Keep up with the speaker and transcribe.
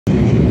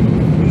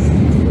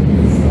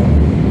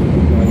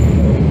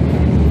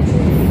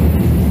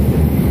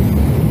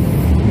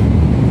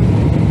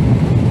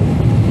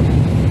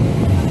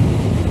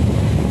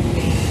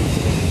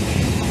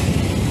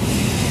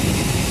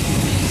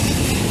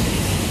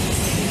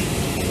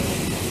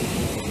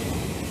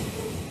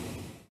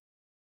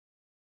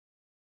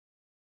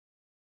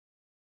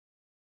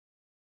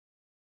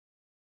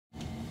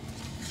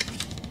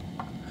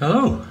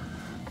Hello,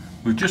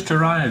 we've just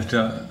arrived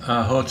at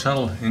our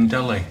hotel in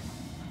Delhi.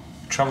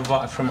 Travelled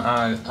back from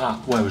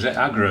where was it,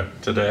 Agra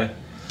today,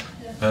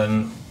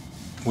 and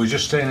we're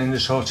just staying in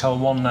this hotel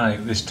one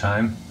night this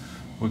time.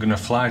 We're going to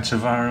fly to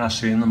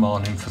Varanasi in the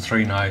morning for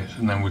 3 nights,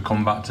 and then we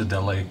come back to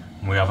Delhi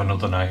and we have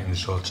another night in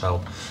this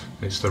hotel.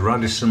 It's the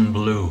Radisson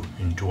Blu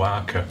in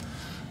Dwarka,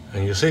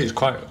 and you'll see it's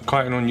quite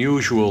an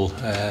unusual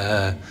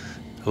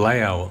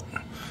layout.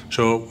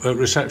 So at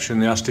reception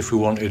they asked if we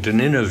wanted an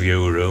inner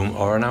view room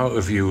or an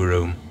outer view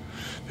room,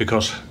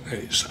 because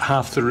it's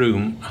half the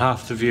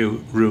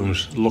view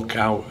rooms look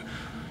out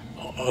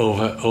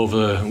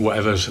over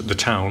whatever's the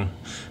town,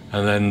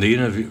 and then the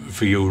inner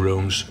view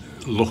rooms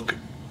look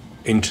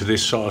into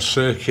this sort of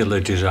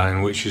circular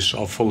design, which is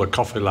sort of full of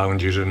coffee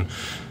lounges and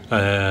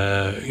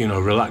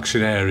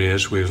relaxing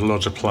areas with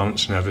loads of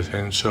plants and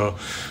everything. So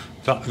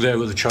there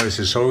were the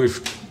choices. So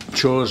we've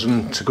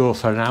chosen to go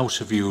for an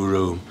outer view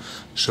room,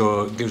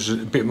 so it gives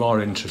it a bit more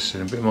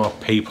interesting, a bit more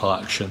people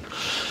action.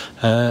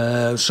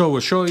 So we'll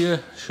show you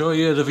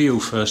the view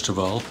first of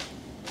all.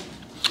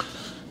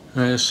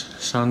 There's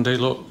Sandy,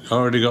 look,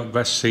 already got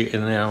best seat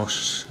in the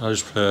house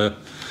as per.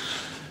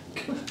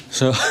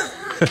 So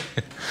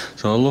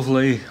so a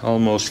lovely,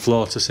 almost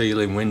floor to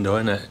ceiling window,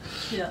 isn't it?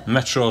 Yeah.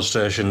 Metro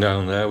station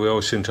down there. We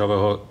always seem to have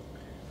a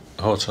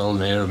hotel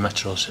near a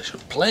metro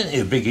station. Plenty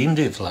of big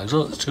India flags.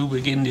 Look, there's 2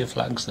 big India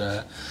flags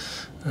there.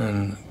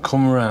 And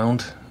come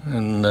around,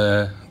 and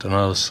I don't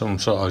know, some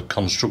sort of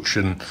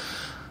construction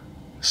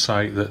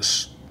site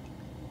that's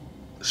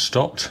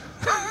stopped.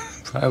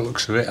 By the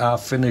looks of it,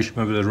 half finished.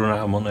 Maybe they've run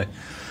out of money.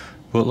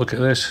 But look at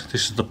this.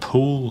 This is the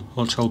pool,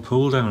 hotel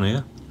pool down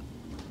here.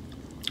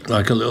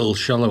 Like a little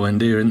shallow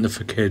end here, isn't there,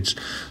 for kids?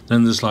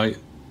 Then there's like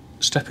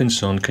stepping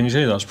stone. Can you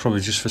see that's probably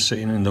just for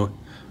sitting in the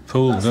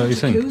pool? Don't you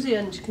think? Jacuzzi,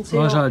 and you can see.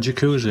 Oh, is that a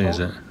jacuzzi? Is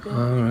it? Yeah.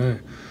 All right.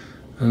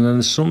 And then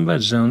there's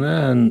sunbeds down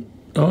there, and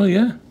oh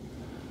yeah,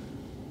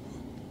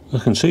 I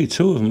can see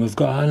 2 of them have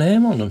got our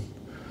name on them.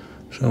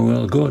 So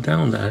we'll go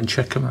down there and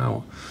check them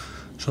out.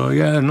 So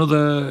yeah,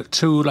 another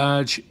 2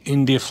 large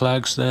India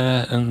flags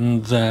there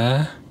and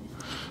there,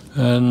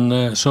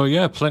 and so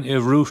yeah, plenty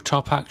of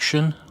rooftop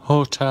action,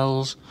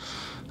 hotels,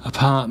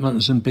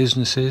 apartments and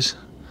businesses.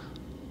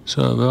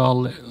 So they're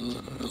all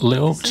lit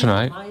up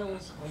tonight.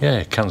 Yeah,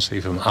 you can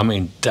see from. I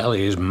mean,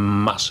 Delhi is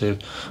massive.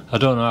 I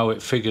don't know how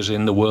it figures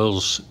in the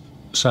world's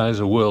size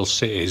of world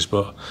cities,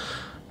 but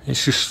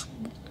it's just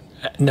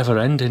never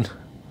ending.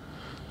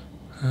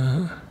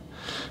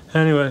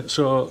 Anyway,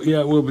 so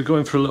yeah, we'll be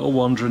going for a little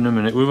wander in a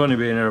minute. We've only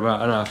been here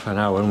about half an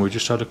hour, and we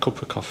just had a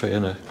cup of coffee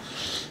and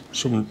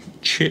some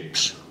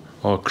chips,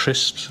 or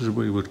crisps as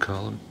we would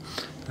call them,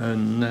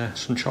 and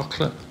some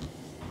chocolate.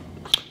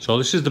 So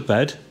this is the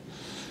bed.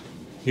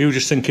 You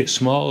just think it's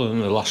smaller than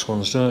the last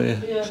ones, don't you?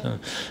 Yeah. So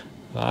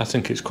I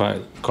think it's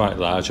quite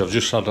large. I've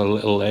just had a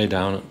little lay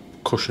down.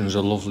 Cushions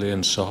are lovely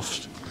and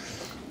soft,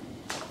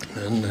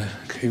 and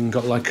even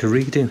got like a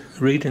reading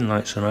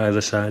lights on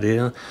either side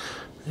here.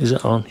 Is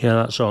it on? Yeah,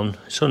 that's on.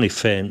 It's only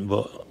faint,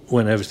 but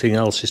when everything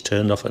else is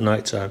turned off at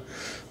night time,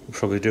 we'll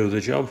probably do the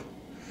job.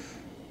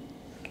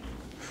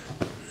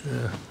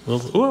 Yeah.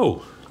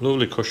 Whoa,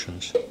 lovely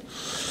cushions.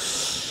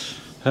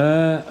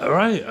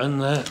 Right,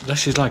 and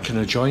this is like an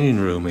adjoining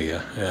room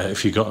here.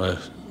 If you got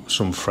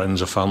some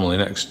friends or family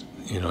next,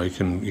 you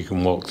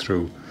can walk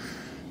through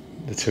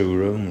the 2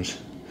 rooms.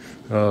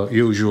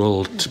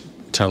 Usual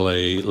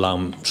telly,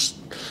 lamps,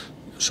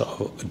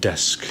 sort of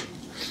desk.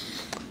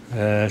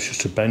 It's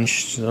just a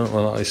bench. I don't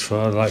know what that is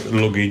for. Like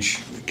luggage,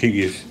 keep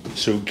your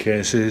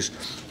suitcases.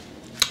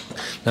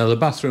 Now the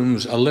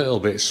bathroom's a little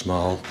bit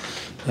small,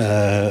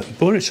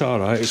 but it's all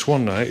right. It's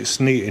one night. It's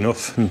neat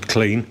enough and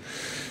clean.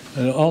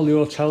 All the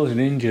hotels in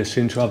India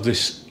seem to have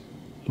this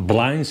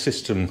blind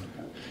system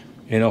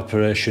in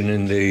operation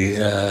in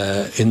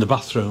the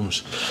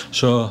bathrooms.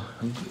 So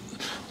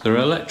they're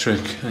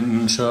electric,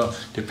 and so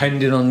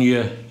depending on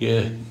your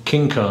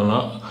kink or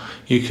not,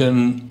 you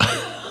can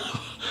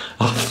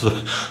off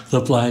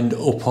the blind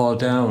up or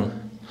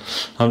down.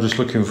 I'm just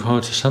looking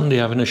forward to Sandy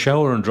having a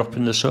shower and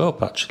dropping the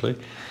soap. Actually,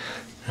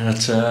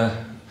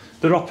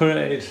 they're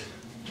operated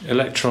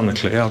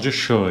electronically. I'll just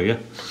show you.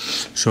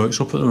 So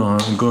it's up at the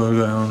moment and go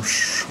down.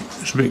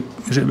 Is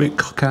it a bit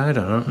cockeyed?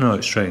 I don't know.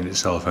 It's straightened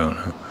itself out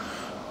now.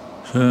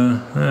 So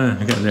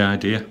you get the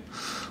idea.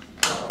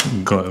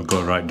 Got to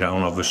go right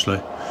down,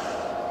 obviously.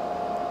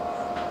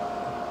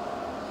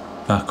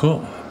 Back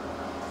up.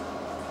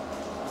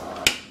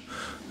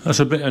 That's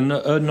a bit of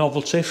a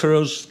novelty for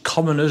us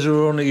commoners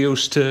who are only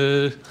used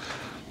to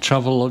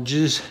travel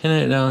lodges,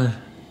 innit, now?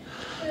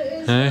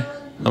 Eh?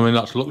 I mean,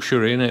 that's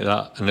luxury, innit,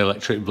 that? An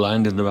electric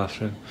blind in the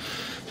bathroom.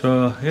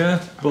 So, yeah,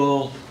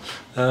 bowl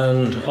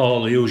and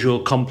all the usual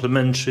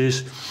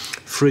complimentaries.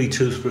 Free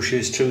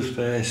toothbrushes,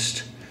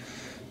 toothpaste,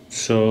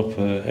 soap,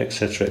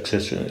 etc,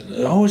 etc.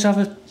 They always have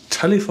a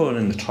telephone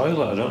in the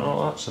toilet. I don't know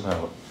what that's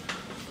about.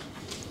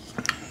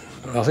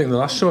 I think the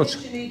last sort...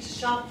 You need to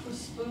shop for a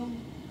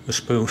spoon. A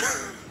spoon.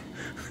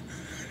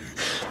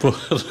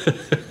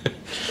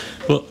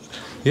 But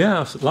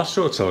yeah, last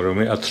hotel room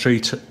it had 3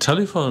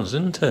 telephones,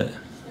 didn't it?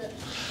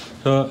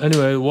 So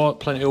anyway,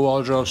 plenty of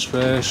wardrobe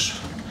space.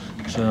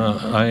 So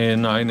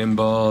ironing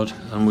board,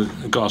 and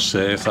we've got a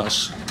safe.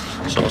 That's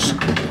sort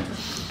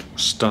of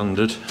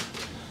standard.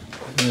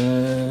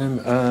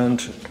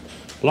 And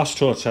last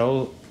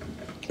hotel,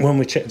 when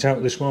we checked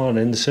out this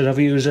morning, they said, "Have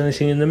you used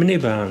anything in the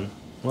minibar?"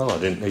 Well, I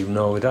didn't even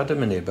know we'd had a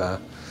minibar,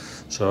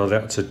 so they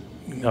had to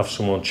have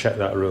someone check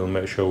that room,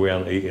 make sure we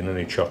hadn't eaten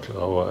any chocolate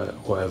or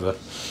whatever.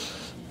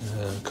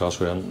 Of course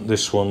we hadn't.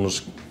 This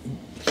one's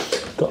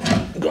got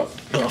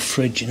a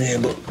fridge in here,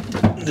 but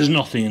there's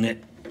nothing in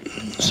it,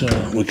 so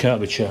we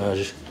can't be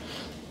charged.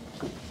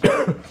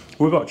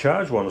 We got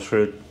charged once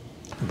for a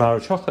bar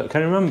of chocolate,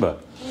 can you remember?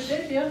 We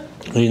did, yeah.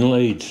 In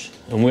Leeds,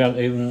 and we hadn't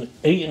even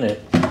eaten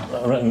it.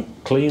 I reckon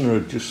cleaner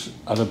had just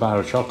had a bar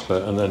of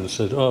chocolate and then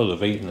said, "Oh,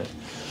 they've eaten it."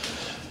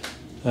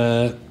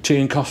 Tea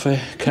and coffee,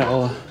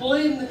 kettle.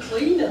 Blame the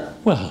cleaner.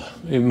 Well,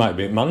 it might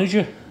be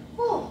manager.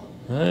 Oh,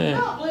 Yeah.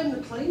 can't blame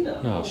the cleaner.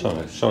 No,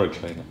 sorry,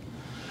 cleaner.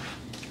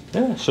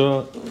 Yeah,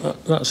 so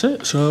that's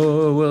it.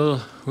 So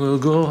we'll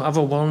go have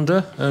a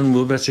wander, and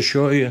we'll be able to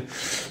show you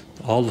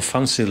all the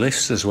fancy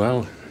lifts as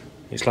well.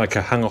 It's like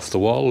a hang off the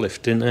wall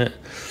lift, isn't it?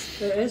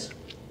 It is.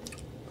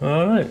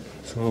 All right.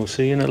 So we'll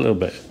see you in a little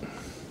bit.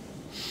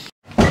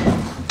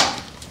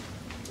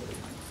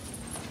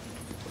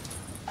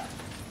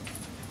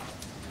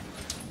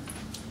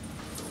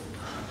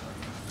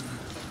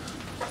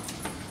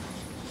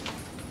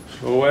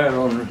 So we're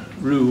on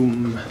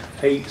room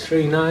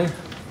 839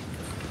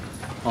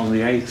 on the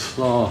 8th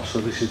floor, so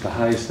this is the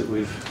highest that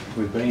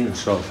we've been in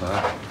so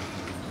far.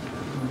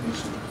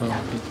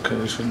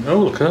 Oh,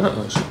 look at that.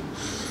 That's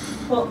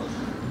What?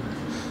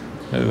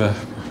 a bit of a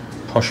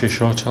poshish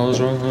hotel as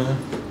well there.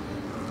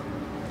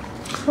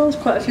 Well, there's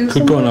quite a few.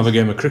 Could go and have a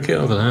game of cricket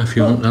over there if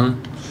you want,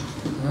 Alan.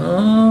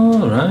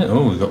 Oh, right.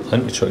 Oh, we've got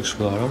plenty to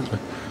explore, haven't we?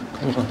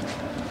 Come on.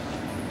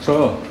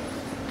 So,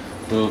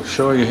 we'll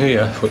show you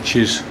here, which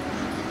is...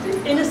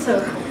 The inner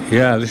circle.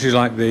 Yeah, this is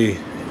like the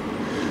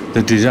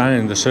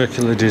design, the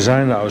circular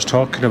design that I was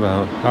talking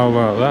about. How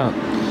about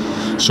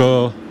that?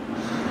 So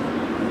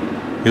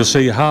you'll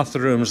see half the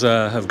rooms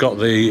there have got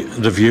the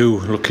view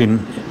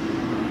looking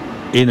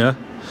inner,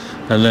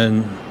 and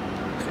then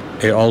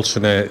it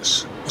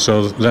alternates.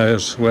 So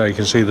there's where you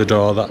can see the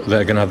door, that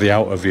they're going to have the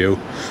outer view,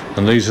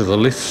 and these are the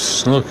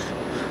lifts. Look,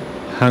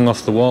 hang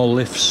off the wall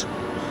lifts.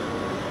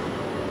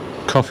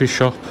 Coffee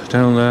shop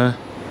down there.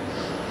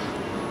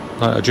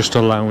 Like just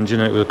a lounge in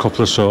it with a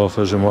couple of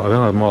sofas and whatever.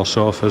 I'll have more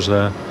sofas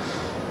there.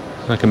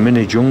 Like a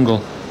mini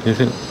jungle. You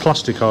think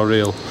plastic or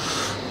real?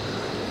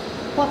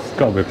 Plastic.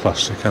 Got to be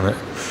plastic, hasn't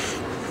it?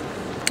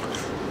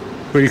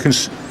 But you can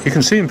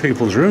see in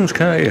people's rooms,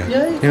 can't you?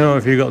 Yeah. You know,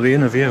 if you got the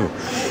inner view. I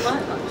don't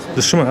like that.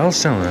 There's something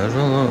else down there as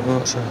well.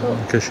 What's that?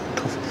 Like a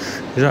coffee.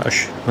 Is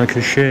that like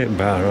a shake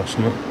bar or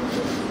something?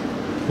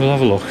 We'll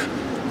have a look.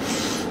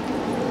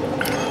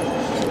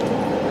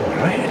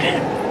 Right.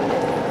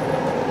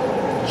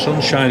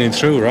 Sun's shining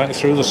through, right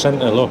through the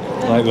centre, look,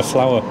 like the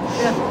flower.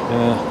 Yeah.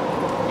 Yeah.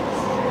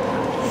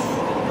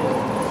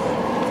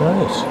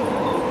 Nice.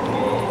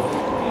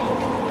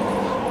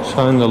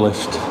 Sign the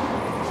lift.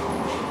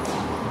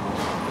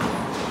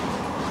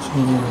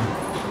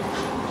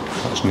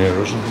 That's near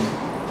us, isn't it?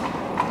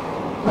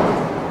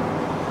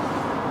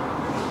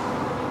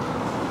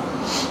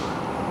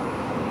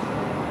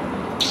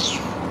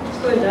 It's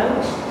going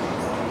down.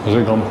 Has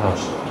it gone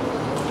past?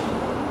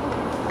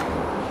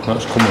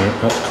 That's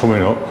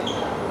coming up.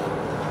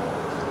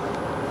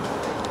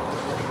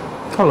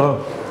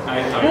 Hello.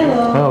 Hi, how are you?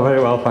 Hello. Oh,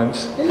 very well,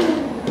 thanks.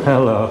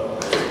 Hello.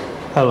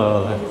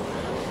 Hello there.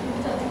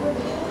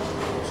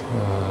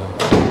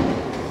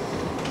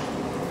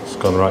 It's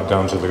gone right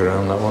down to the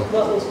ground, that one.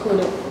 That was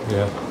coming up.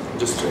 Yeah.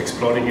 Just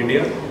exploring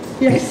India.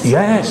 Yes.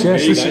 Yes. Where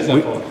you This, guys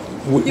are from?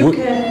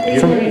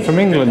 UK. from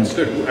England. That's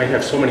good. I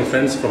have so many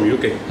friends from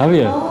UK. Have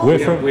you? We're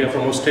We from. are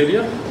from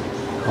Australia.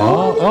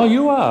 Oh,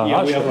 you are.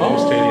 Yeah, we are from Oh,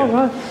 Australia.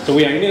 right. So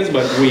we are Indians,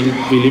 but we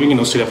living in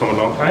Australia from a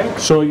long time.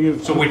 So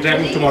you've. So we're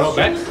driving tomorrow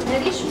back.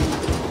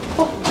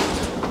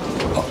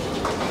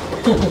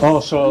 Oh,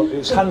 so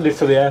it's handy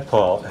for the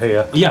airport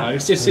here. Yeah,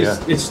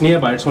 it's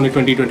nearby. It's only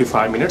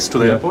 20-25 minutes to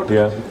the airport.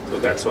 Yeah. So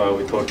that's why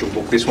we thought to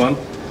book this one.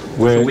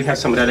 Where? So we have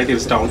some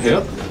relatives down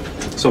here.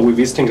 So we're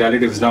visiting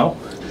relatives now.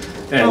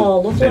 And Oh,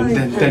 lovely.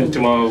 then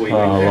tomorrow we.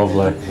 Oh,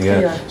 lovely. Yeah.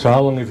 Yeah. So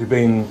how long have you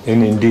been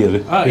in India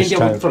this India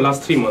time? for the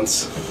last 3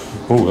 months.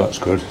 Oh, that's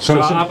good. So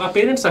it's our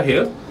parents are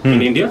here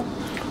in India,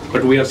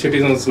 but we are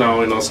citizens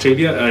now in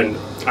Australia, and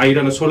I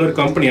run a solar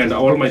company, and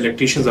all my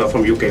electricians are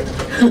from UK.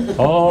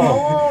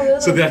 oh,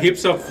 So there are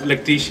heaps of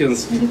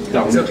electricians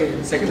down. It's okay.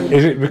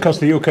 is it because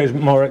the UK is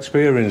more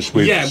experienced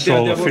with Yeah,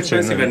 solar they're more fitting?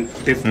 expensive, and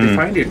they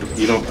find it.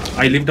 You know,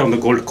 I lived on the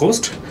Gold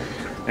Coast,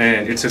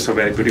 and it's just a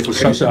very beautiful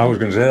city. That's what I was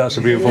going to say. That's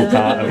a beautiful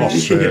part of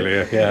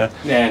Australia. Yeah.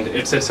 And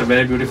it's a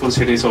very beautiful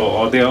city. So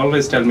they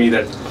always tell me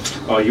that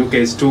UK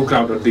is too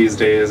crowded these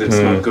days. It's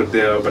not good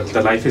there, but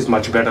the life is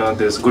much better.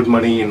 There's good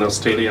money in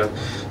Australia.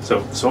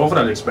 So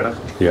overall, it's better.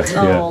 Yeah.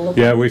 Oh, Yeah.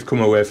 lovely. Yeah. We've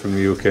come away from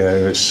the UK.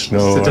 It's snow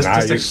So and just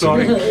ice.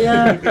 exploring.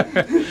 Yeah.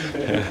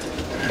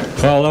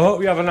 Well, I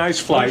hope you have a nice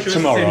flight sure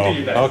tomorrow. same to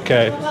you guys.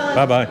 Okay,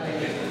 bye-bye.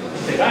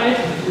 Say bye.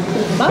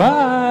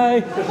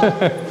 Bye!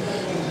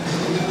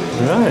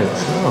 Right,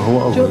 oh,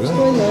 what have we Jokes got?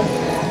 going there.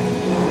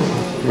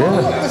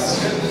 Yeah. There's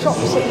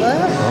shops up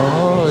there.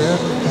 Oh, yeah.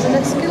 There's an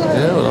escalator.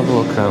 Yeah, we'll have a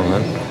look around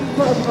then.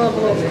 Might as well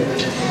have a look.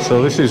 So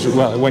this is,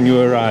 well, when you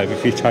arrive,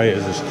 if you're tired,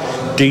 there's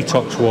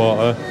detox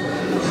water,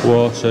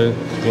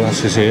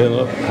 glasses here,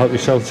 look, help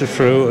yourself to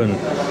fruit and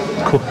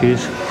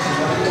cookies.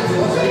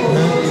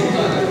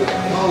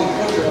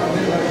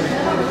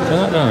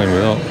 That down here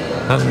without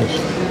hands.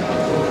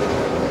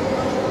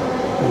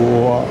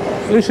 Wow,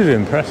 this is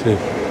impressive.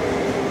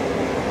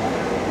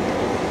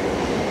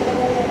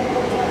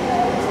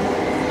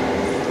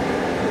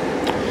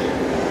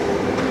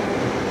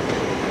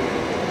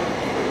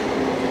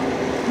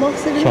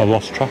 Massive. So I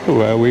lost track of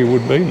where we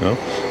would be now.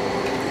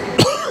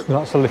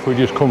 That's the lift we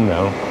just come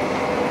down.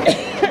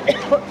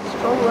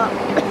 Strong that.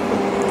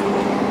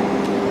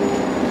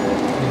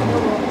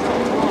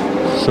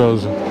 So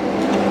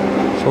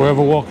we have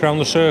a walk around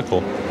the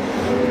circle. Yeah.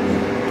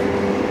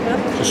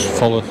 Just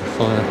follow.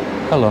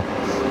 Hello.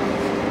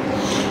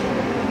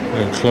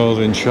 A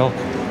clothing shop.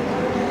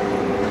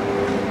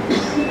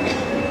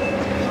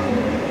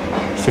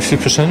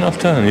 50% off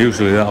down.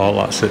 Usually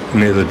that's it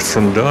near the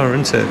front door,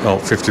 isn't it? Oh,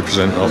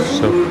 50% off.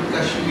 So.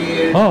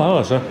 Kashmir, Oh,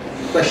 hello, sir.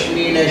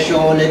 Kashmir,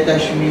 shawl,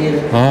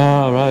 Kashmir.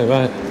 Ah,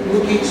 right.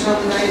 Looking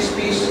some nice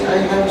piece. I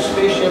have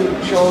special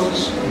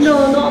shawls.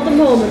 No, not at the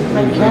moment,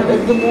 thank Not you.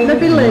 at the moment.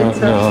 Maybe later.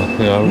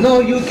 No. No,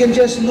 you can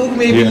just look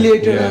maybe Yeah,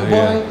 later yeah, and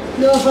yeah. buy.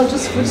 No, we're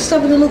just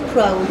having a look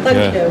round.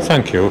 Thank you.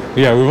 Thank you.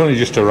 Yeah, we've only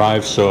just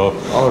arrived, so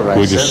All right,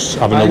 we're sir. just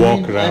having I a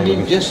walk mean- around. I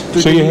mean, just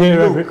so today you're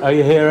here look. are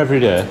you here every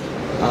day?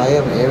 I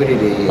am every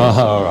day here. Oh,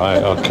 all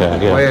right, okay,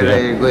 yeah, Where yeah. are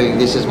you going?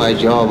 This is my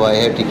job. I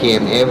have to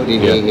come every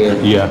day here.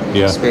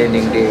 Yeah.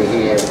 Spending day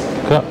here.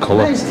 That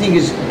colour. Nice thing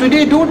is,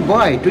 today don't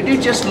buy. Today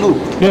just look.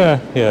 Yeah.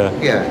 Yeah.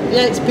 Yeah,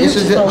 it's This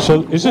is beautiful.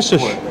 So is this a? I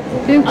will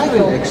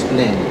Beautiful.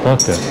 explain.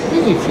 Okay.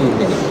 Give me a few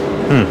minutes.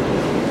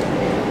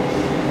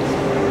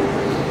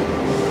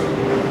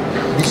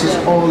 This is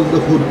all the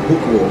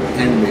hook work,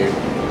 handmade.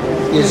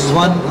 This is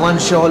one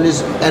shawl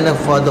is enough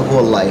for the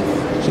whole life.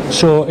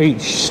 So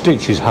each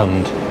stitch is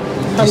hand,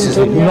 This is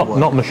Hand done,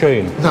 not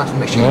machine. not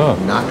machine, No.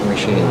 not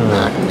machine,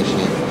 not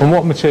machine. And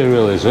what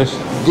material is this?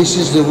 This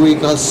is the we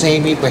call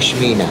semi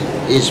pashmina.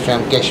 Is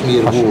from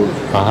Kashmir wool.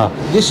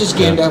 This is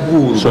kind of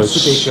wool, So it's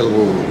special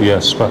wool.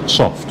 Yes, but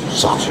soft.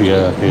 Soft.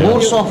 Yeah.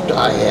 More soft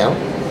I have.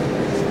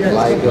 Yeah,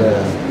 Like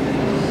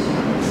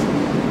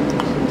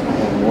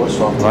more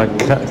soft. Like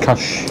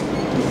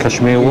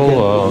cashmere wool.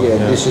 Or, Yeah,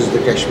 this is the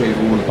Kashmir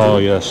wool. Oh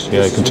yes, yeah.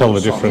 You This can is tell more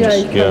the soft. difference.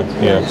 Yeah, you can.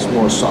 Yeah. It's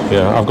more soft.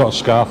 Yeah, I've got a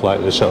scarf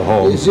like this at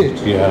home. Is it?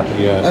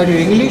 Yeah. Are you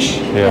English?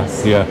 Yeah.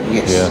 Yes. Yeah.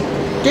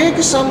 Take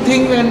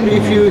something, and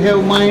if you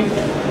have mind,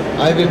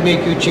 I will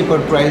make you cheaper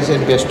price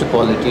and best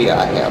quality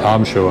I have.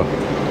 I'm sure.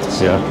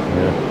 Yeah.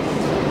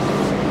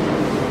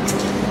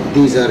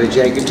 These are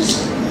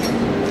jackets.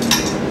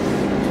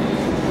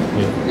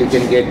 You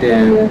can get.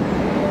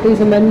 These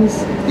are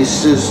men's.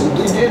 This is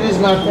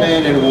not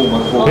man and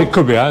woman. It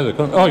could be either.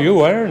 Oh, you're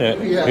wearing it.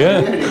 Yeah. I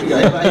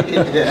like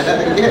it.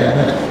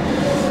 Yeah.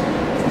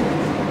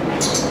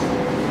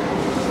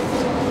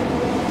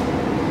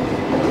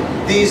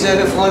 These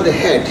are for the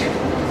head,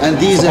 and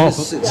these are Oh,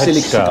 the head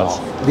silk scarves.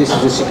 scarf. This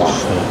is the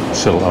scarf.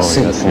 Silk. Oh,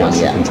 Silk yes, one,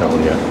 yes, yeah. I can tell.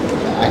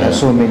 Yeah. I have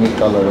so many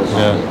colors on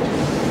Yeah.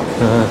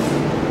 it.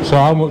 So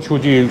how much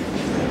would you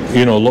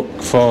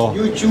look for?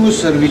 You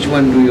choose, sir, which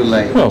one do you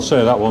like? Well,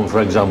 say that one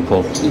for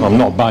example. I'm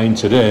not buying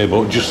today,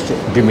 but just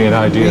give me an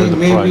idea of the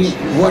Maybe price.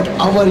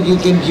 whatever you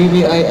can give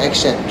me, I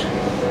accept.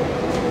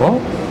 What?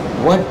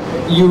 What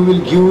you will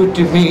give it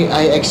to me,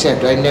 I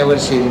accept. I never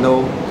say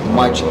no,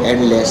 much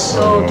and less.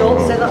 Oh, don't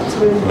say that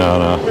to him.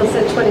 No. He'll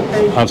say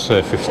 20p. I'd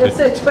say 50. He'll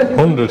say 20.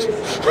 100.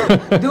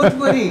 Don't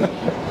worry.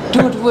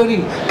 Don't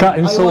worry. Can't I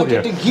insult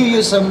wanted you. to give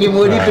you some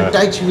memory to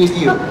touch with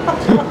you,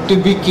 to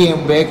be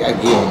came back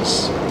again.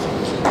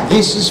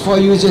 This is for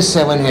you just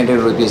 700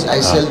 rupees. I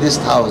sell this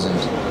 1,000.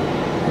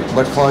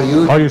 But for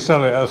you, Oh, you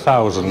sell it at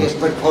 1,000? yes,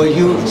 but for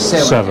you,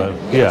 7. Seven.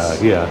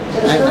 Yeah.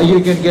 And you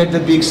can get the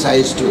big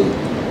size too.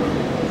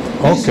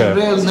 This Okay. is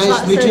real It's nice not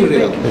so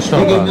material. big. It's You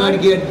not bad. cannot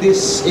get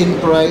this in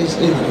price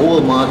in whole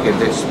market,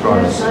 this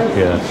price.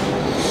 Yeah.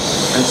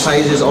 And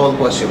size is all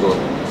possible.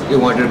 You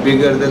want it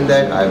bigger than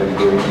that, I will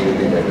give it to you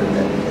bigger than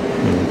that.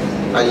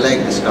 I like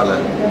this color.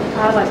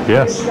 I like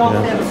Yes, It's your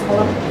yeah. favourite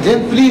colour.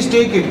 Then please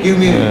take it, give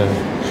me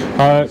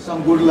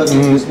some good luck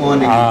this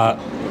morning.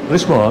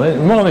 This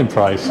morning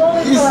price. Is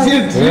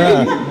it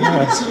really?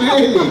 It's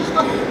really.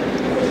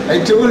 I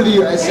told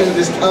you I sell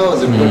this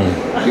 1,000,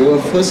 but you were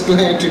first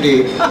client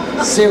today.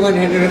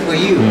 700 for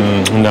you.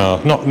 No,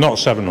 not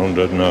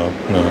 700. No.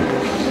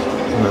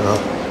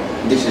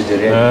 This is the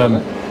red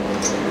color.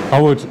 I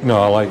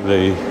like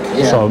the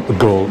Yeah. sort of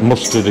gold,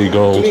 mustardy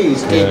gold.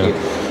 Please take it.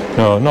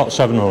 No, not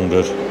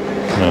 700.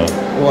 No.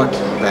 What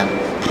then?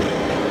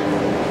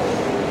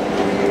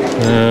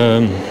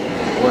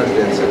 What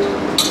is it?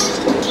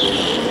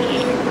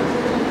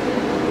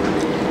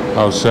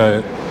 I'll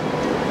say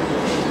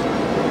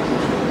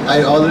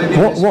I already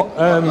What,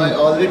 I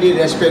already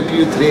respect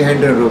you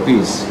 300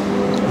 rupees.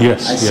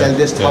 Yes. I sell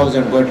this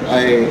 1,000, but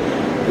I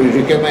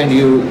recommend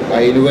you.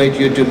 I invite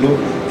you to look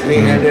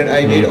 300.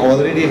 I did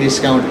already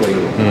discount for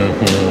you.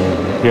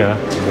 Yeah.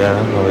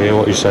 I hear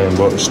what you're saying,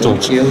 but it's still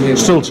Don't kill me,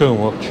 still too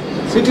much.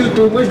 Still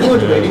too much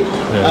good, ready?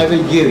 I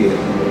will give you.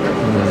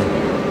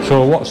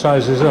 So what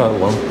size is that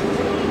one?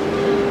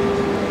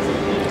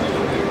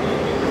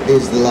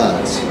 Is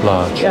large.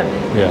 Large.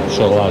 Yeah.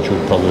 So large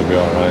would probably be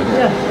all right.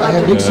 Yeah. I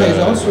have big size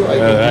also. I can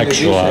give you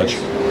Extra big large.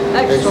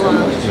 size. Extra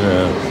large.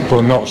 Yeah,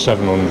 but not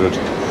 700.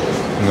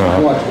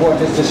 No.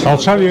 What is this? I'll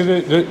tell you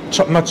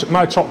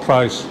my top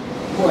price.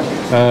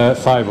 What?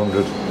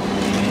 500.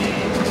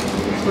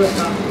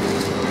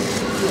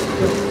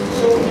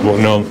 But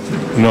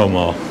no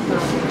more.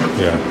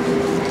 Yeah.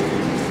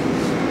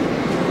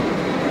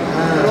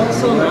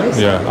 Also nice.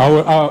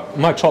 Yeah.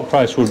 My top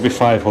price would be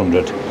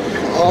 500.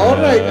 All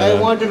right. I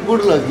wanted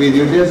good luck with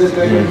you. There's a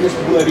kind of just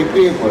bloody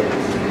paper.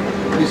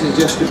 This is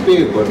just a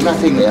paper,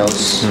 nothing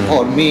else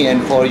for me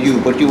and for you.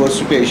 But you were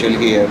special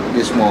here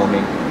this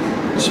morning.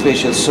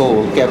 Special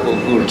soul, capital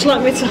good. Would you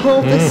like me to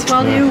hold this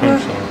while you were?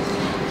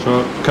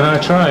 So can I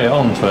try it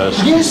on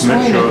first? Yes, why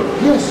Make sure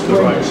not? Yes, the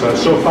why right not?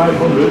 size. So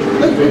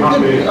 500. Be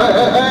happy.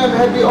 I am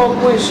happy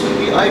always.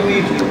 I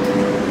meet you.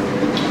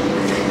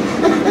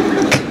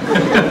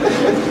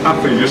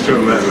 Happy just to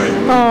have met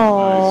me.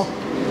 Oh.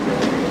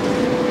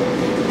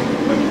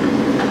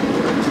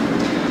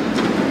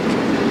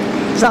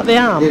 Is that the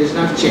arm? There is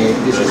not change.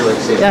 This is like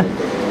saying. Yeah.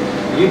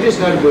 You're just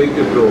not going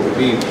to grow.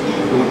 Be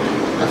don't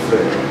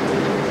afraid.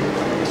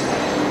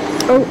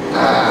 Oh.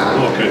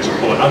 Okay, to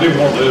pull it. I didn't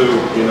want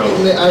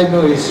to, I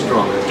know it's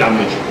strong.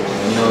 damage.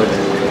 I know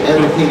that.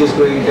 Everything is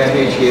going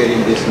damage here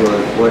in this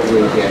world. What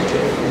will get?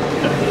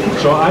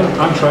 So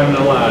I'm trying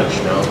the large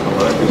now.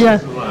 This Yeah.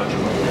 is the large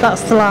one.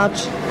 That's the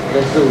large.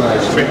 That's the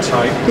large. It's a bit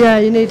tight. Yeah,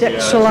 you need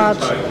extra too large.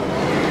 tight.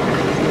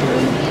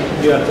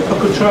 Yeah, if I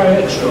could try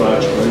extra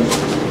large,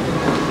 please.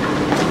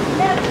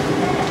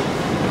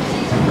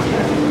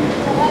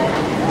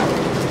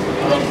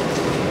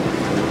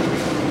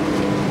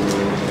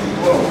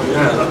 Oh,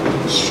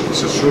 yeah,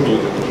 it's a struggle.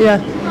 Yeah.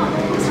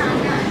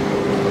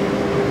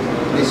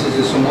 This is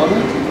a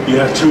smaller.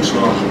 Yeah, too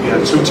small.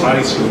 Yeah, too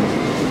tight.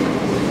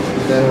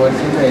 Then what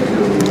can I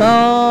do?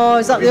 Oh,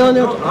 is that the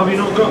only one? Have you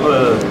not got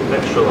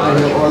extra I large?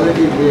 have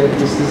already there.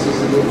 This is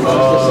a little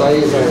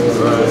size.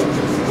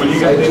 Right. Will you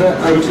get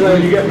I will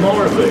you get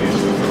more of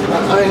these?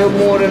 I have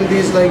more than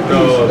these like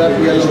No, this.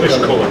 That yellow this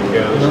color. colour.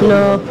 Yeah. this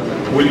No.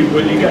 colour.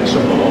 Will you get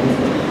some more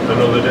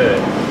another day?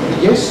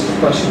 Yes,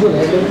 possible.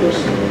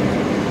 100%.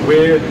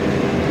 Where?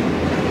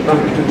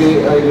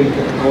 Today I will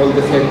call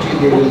the factory.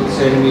 They will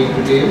send me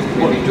today,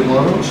 maybe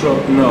tomorrow. So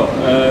no,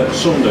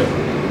 Sunday.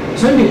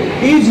 Sunday,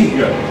 easy.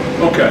 Yeah.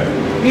 Okay.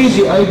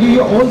 Easy. I give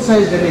you all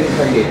size then in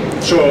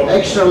Sunday. So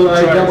Extra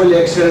large, try- double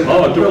XL.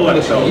 Oh, double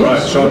XL, Yes.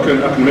 right. So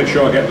I can make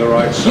sure I get the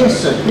right size. Yes,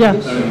 sir. Yeah.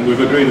 And we've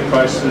agreed the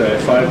price today,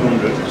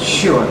 500.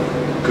 Sure.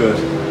 Good.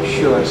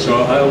 Sure. So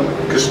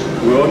because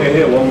we're only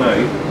here one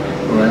night,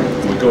 Right.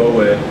 we go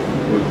away.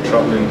 We're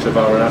travelling to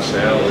Varanasi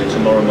early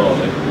tomorrow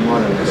morning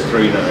Morning. for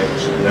 3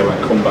 nights, and then we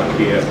come back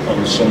here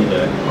on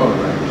Sunday. All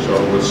right. So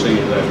we'll see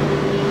you then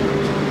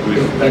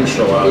with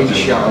extra large.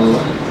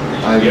 Inshallah.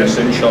 I will- Yes,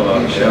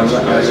 inshallah.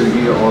 Inshallah, Yes, I will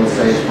give you all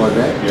size for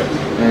that.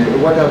 Yeah.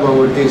 And what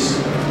about this?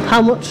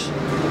 How much?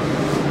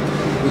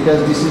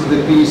 Because this is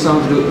the piece of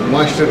the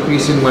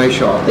masterpiece in my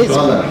shop. It's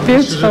Dollar.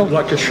 This is beautiful.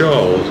 like a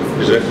shawl,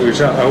 is it? Is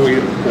that how we?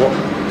 What?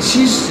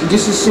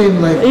 This is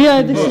same like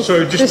Yeah, this Oh, is, so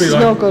it'd just this be is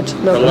like no good.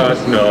 No a good.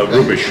 large, no,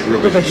 rubbish.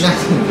 Rubbish.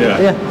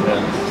 Yeah.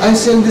 Yeah. I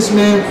sell this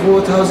man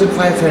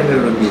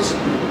 4,500 rupees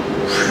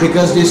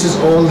because this is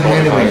all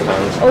handmade.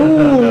 Oh,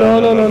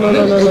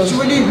 no.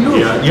 Actually, look.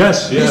 Yeah.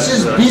 Yes. This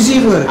is right.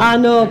 busy work. I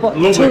know, but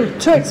Lovely.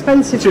 too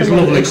expensive It is for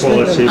me. lovely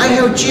quality. I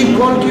have cheap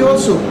quality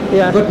also,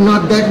 Yeah. but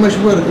not that much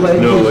work like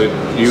No, this.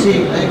 you- See,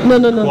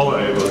 No.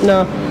 Quality, but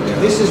No.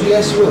 this is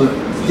less work.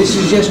 This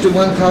is just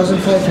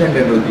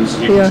 1,500 rupees.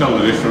 you can Yeah. tell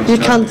the difference. You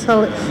can't can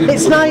tell it.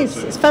 It's nice.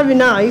 It's very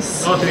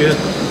nice. Oh dear.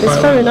 It's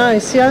very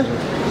nice, yeah?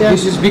 Yeah.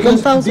 This is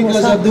because 1,000 was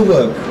of that? the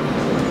work.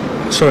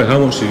 Sorry, how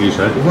much did you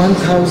say?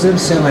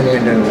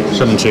 1,700 rupees.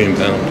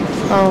 £17.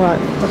 All right.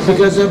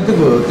 Because of the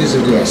work, this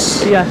is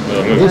less. Yeah.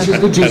 This is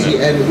the busy,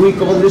 and we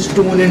call this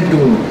tone and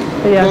tune.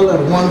 Yeah. Color,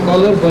 one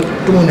color, but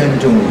tone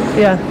and tune.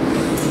 Yeah.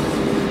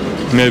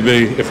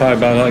 Maybe if I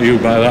buy that, you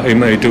buy that, you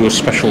may do a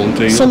special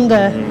deal.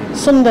 Sunday.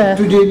 Sunday.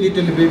 Today,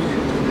 little bit.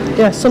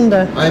 Yeah,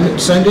 Sunday.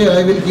 Sunday,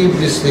 I will give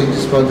this thing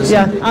just for the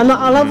Yeah. Sunday. And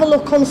I'll have a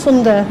look on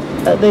Sunday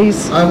at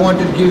these. I want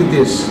to give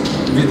this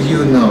with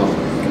you now.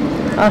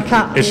 I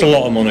can't. It's a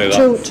lot of money, that.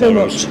 Too for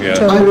much. us, Yeah.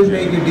 Too I much. will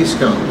make you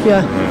discount.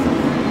 Yeah.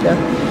 Yeah.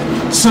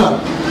 Sir,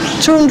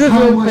 200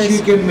 how much you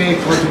rupees. can make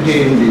for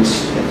today in this?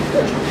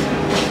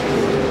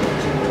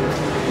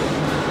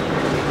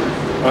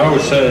 I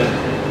would say,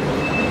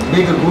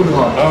 Make a good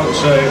heart. I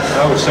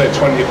would say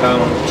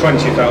 £20,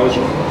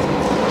 20,000.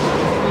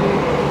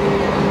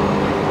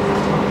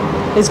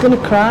 He's going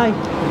to cry.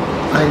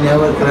 I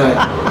never cry.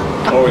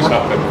 Always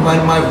happy.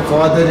 When my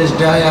father is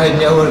died, I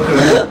never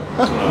cried.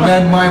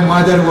 When my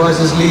mother was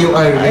asleep,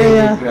 I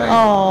really cried.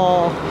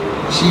 Oh.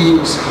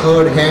 She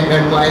her hand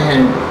and my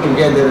hand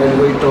together and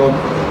we talked.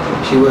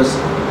 She was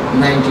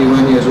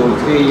 91 years old.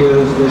 3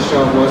 years the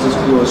shop was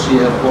closed. She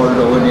had fallen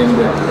down in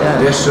the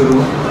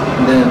restaurant.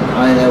 Then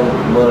I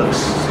have worked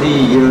 3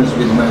 years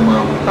with my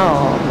mom.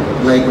 Oh.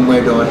 Like my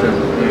daughter.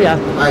 Yeah.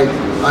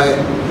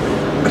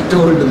 I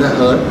told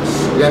her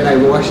when I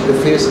washed the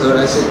face her,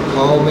 I said,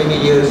 how many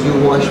years you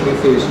wash my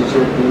face? She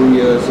said 2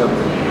 years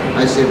something.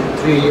 I said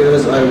 3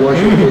 years I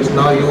wash your face.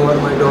 Now you are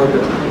my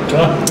daughter.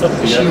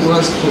 She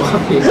was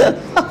laughing.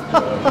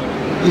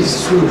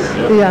 It's true.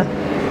 Yeah.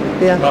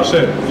 Yeah. That's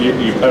it.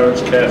 Your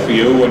parents care for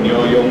you when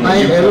you're young.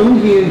 I alone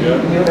here.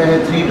 Here I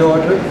have 3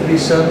 daughters, 3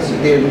 sons.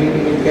 They are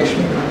living in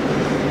Kashmir.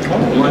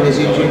 One is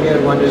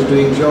engineer, one is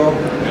doing job.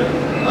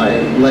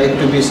 I like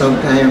to be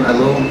sometime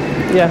alone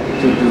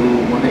to do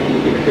my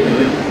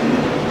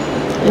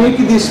make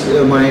this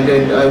mind,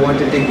 and I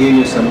wanted to give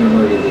you some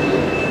memory with you.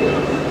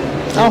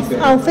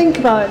 I'll think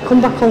about it. Come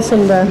back on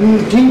Sunday.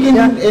 Thinking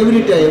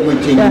every time we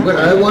think, but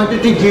I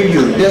wanted to give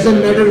you. Doesn't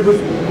matter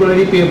with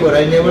bloody paper.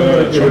 I never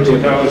want to give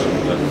 20,000.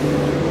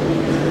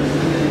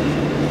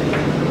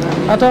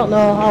 I don't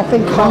know. I'll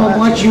think about it. How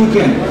much you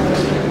can?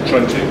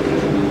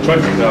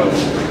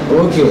 20,000.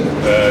 Okay.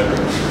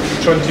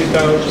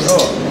 20,000.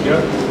 Oh,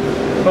 yeah.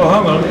 Oh,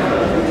 hang on.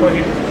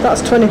 20.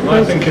 That's 20 Am I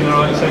quid. thinking the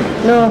right thing?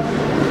 No.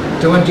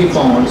 20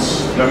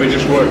 pounds. Let me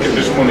just work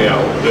this money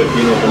out. You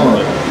know,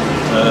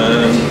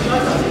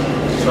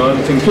 so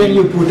I'm thinking. Can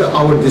you put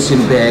out this in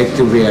bag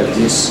to wear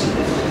this?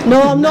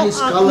 No, I'm not. Nice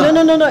colour.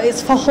 No.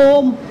 It's for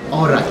home.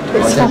 All right.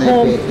 It's for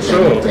home.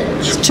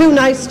 It's too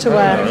nice to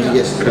wear.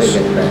 Yes, I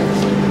get back.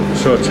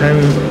 So 10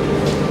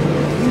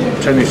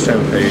 is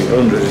 10p,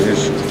 100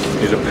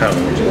 is a pound,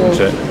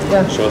 isn't it?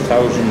 Yeah. So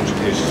 1,000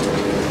 is.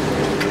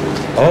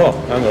 Oh,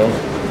 hang on.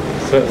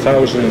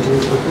 1,000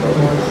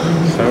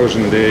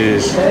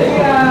 is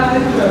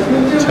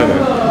tenner.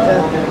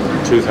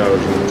 2,000,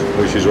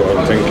 which is what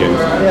I'm thinking.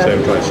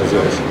 Same price as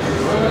this.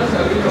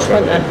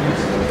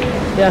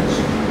 Yeah.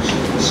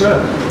 Sir,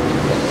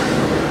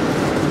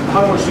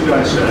 how much did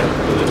I say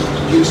for this?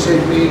 You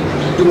said me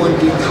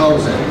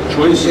 20,000.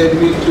 You said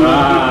me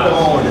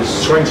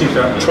 20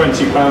 pounds.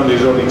 20 pound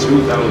is only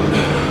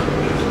 2,000.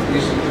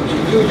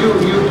 You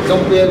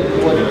compare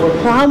what?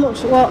 For how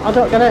much? What? I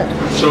don't get it.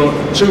 So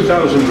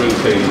 2,000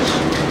 rupees.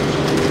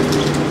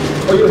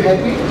 Are you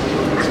happy?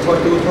 For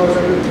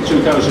 2,000 rupees?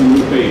 2,000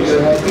 rupees.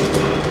 You're happy?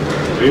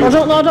 I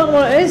don't know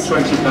what it is.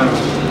 20 pounds.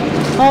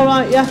 All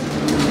right, yeah.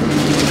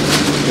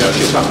 Yeah,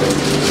 she's happy.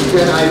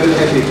 Then I will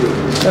happy too.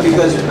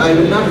 Because I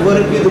will not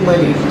work with the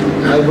money.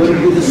 I work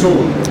with the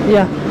soul.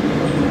 Yeah.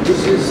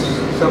 This is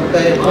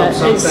sometime up,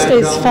 sometime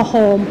It's down. for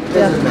home.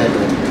 Doesn't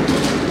matter.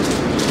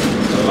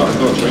 I'll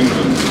go to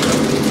England.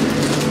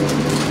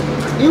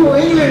 You,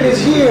 England is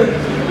here.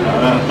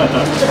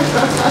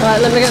 Right,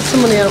 let me get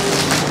some money out.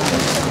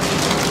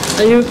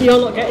 And you're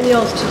not getting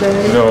yours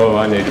today? No,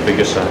 I need a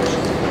bigger size.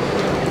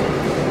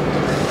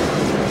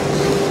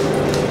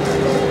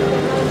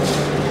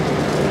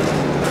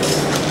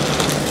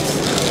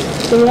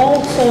 They're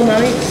all so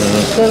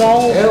nice. They're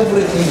all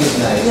Everything is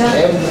nice.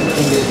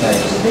 Everything is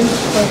nice.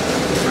 beautiful.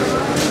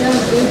 Yeah,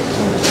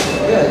 beautiful.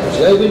 Yeah, so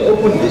I will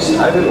open this.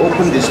 I will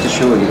open this to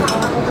show you. I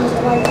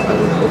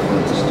will open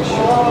this to show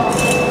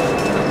you.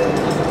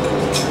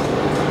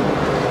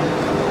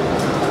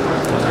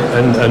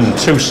 And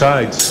 2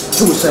 sides.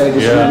 2 sides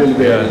will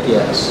be it,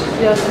 yes.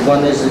 Yeah.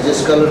 One is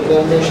just color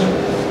combination,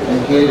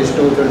 and here is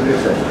total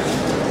different.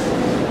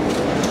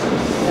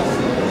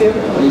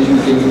 Beautiful. You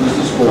can use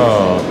this for.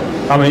 Oh,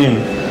 I mean,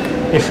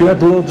 if you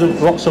had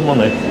lots of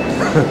money,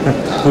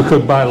 we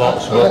could buy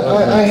lots. But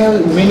I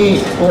have many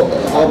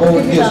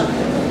about this.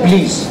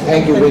 Please,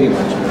 thank you very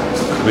much.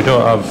 we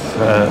don't have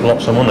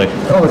lots of money.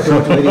 Oh,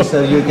 don't worry,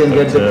 sir. You can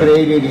get the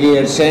credit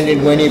here,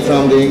 sending money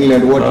from the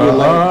England. What you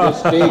like,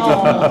 just take it.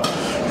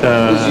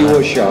 It's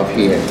your shop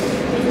here.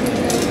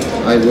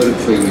 I work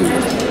for you.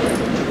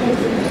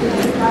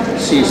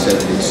 See, sir,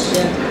 this.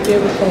 Yeah,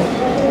 beautiful.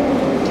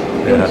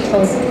 Yeah.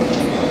 Beautiful.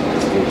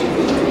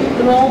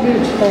 They're all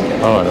beautiful.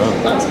 Oh, I know.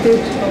 That's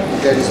beautiful.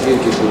 That is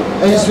beautiful.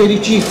 And it's very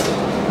cheap,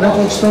 not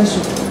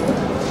expensive.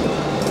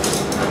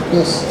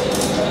 Yes.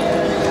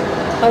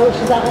 How much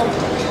is that one?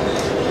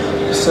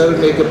 Sir,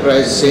 make a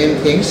price, same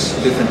things,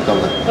 different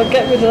color. I'll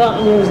get rid of that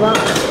and use that.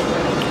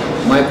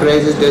 My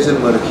prices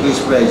doesn't work, his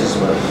prices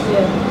work.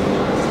 Yeah.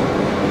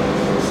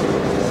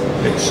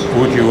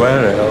 Would you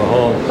wear it at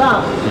home?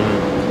 That?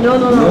 No.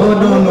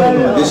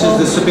 No. This is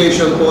the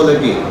special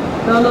quality.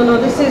 No.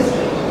 This is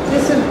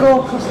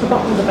go across the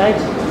bottom of the bed.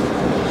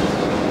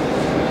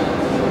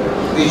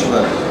 Which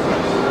one?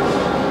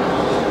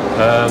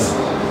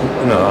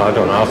 No, I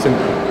don't know. I think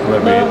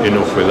maybe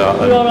enough with that.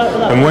 You're all right with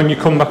that? And when you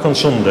come back on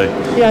Sunday,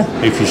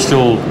 if you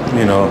still,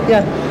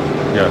 Yeah.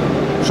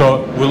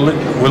 So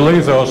we'll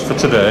leave those for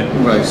today.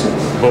 Right, sir.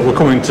 But we're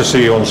coming to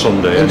see you on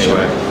Sunday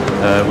anyway.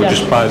 We'll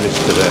just buy this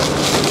today.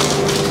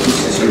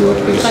 This is your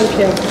face. Thank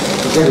you.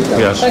 Welcome.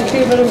 Yes. Thank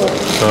you very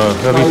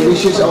much. My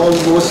wishes all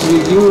goes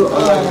with you.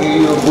 Allah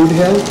give you good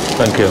health,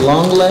 Thank you.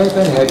 long life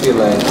and happy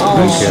life.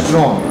 Be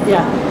strong.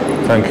 Yeah.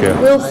 Thank you.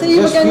 We'll see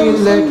you just again on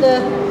feel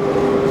that-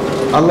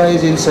 Sunday. Allah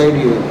is inside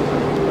you.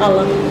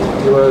 Allah.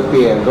 You are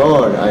a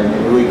God. I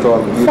mean, we call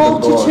you the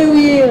God. 42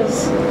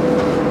 years.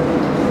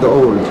 The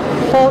old.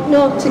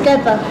 No,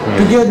 together.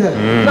 Together.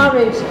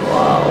 Married.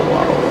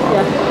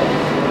 Yeah.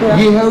 Yeah.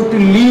 You have to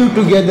live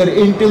together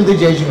until the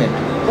judgment.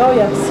 Oh,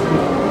 yes.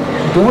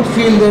 Don't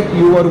feel that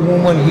you are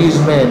woman, he is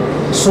man.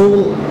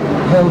 Soul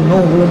have no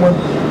woman,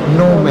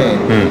 no man.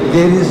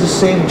 There is the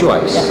same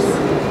choice. Yes.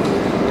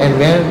 And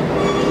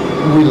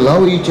when we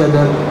love each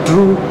other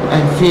true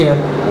and fair,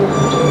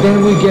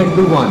 then we get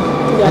the one.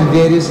 Yeah. And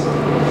there is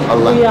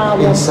Allah We are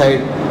one.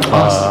 inside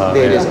us.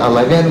 There is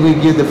Allah. When we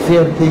give the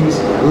fair things,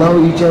 love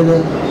each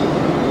other,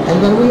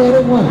 and then we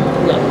are one.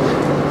 Yeah.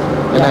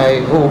 And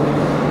I hope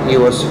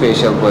you are a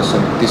special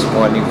person this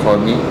morning for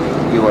me.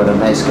 You are a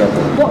nice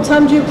couple. What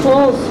time do you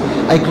close?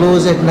 I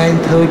close at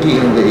 9:30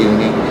 in the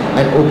evening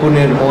and open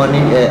in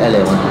morning at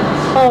 11.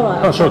 All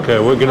right. That's okay.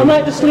 We're I gonna.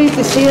 might just leave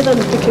this here then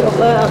and pick it up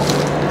later.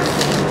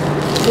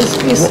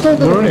 You're still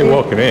We're only gonna be-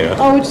 walking here.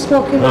 Oh, we're just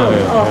walking out?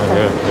 yeah, Oh,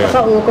 okay. yeah. I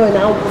thought we were going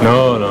out.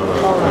 No, no,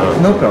 no. All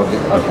right. No problem.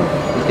 Okay.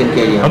 You can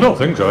carry I on. don't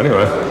think so.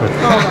 Anyway.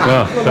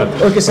 No.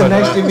 Okay, so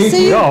nice to meet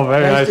See you. you. Oh,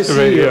 very nice to see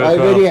meet you as I'm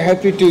well. very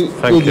happy to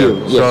Thank with you.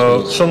 you. Yes,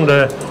 So please.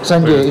 Sunday.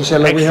 Sunday,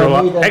 inshallah, we Extra,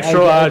 have meat and extra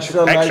I get large,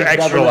 extra large,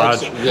 extra double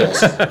large. extra.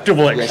 Yes.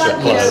 Double extra.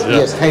 Thank you. large, yeah.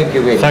 Yes, thank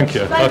you very much. Thank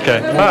you. Okay.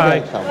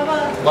 Bye.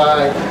 Welcome.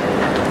 Bye.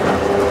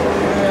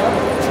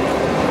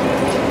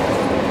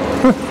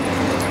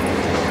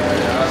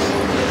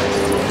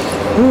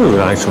 Ooh,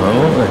 nice one,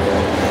 wasn't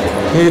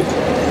it?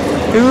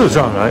 It was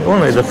alright,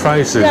 wasn't it? The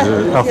prices, Yeah, I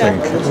yeah,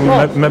 think. it's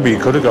not- Maybe you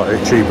could have got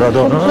it cheaper, I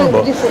don't know. Completely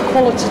But different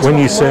quality to when what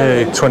you I'm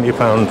say wearing.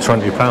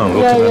 £20,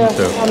 look Yeah, at them yeah,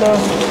 two. I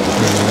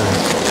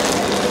know.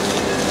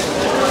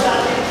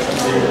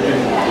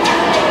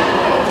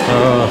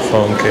 Oh,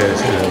 phone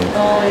cases and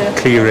Oh, yeah.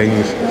 key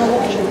rings. No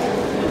watching.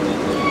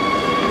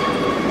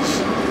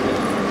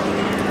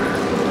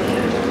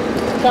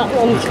 That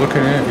one. Just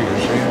looking at it, you can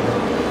see it.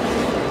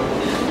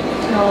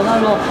 No,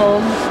 they're not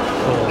phones.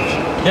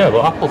 Yeah,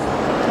 but Apple.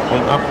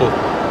 Want Apple.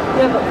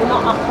 Yeah, but they're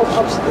not Apple.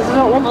 They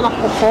don't want an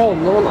Apple phone.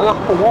 They want an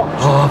Apple Watch.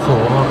 Oh, Apple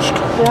Watch.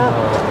 Yeah.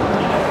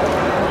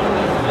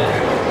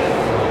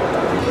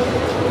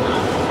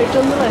 You've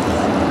done the list.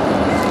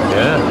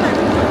 Yeah.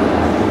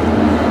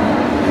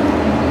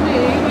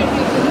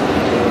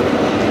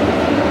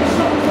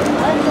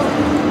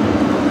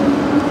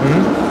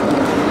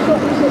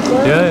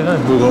 Yeah,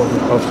 yeah, we'll go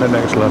up to the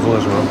next level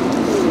as well.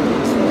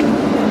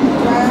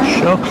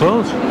 Sure,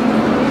 close.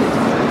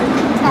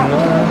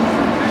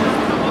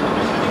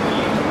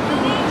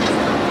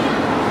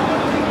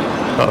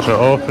 That's it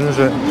open, is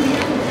it?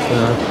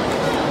 Yeah.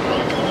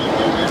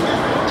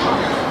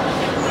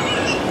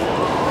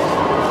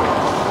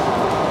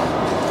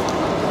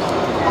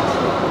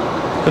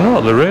 They're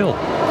not, they're real.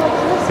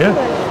 Yeah.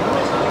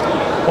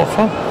 What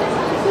fun?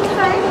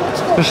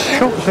 There's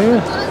shops here.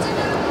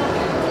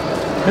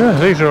 Yeah,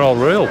 these are all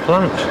real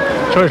plants.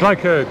 So it's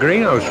like a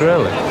greenhouse,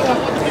 really.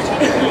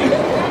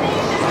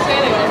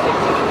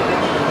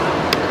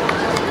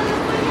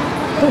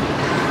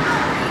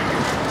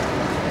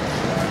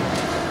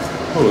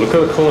 Oh, look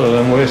at the colour of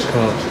them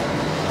waistcoats.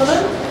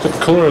 Pardon? Look at the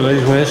colour of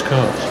these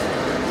waistcoats.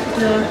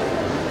 Yeah.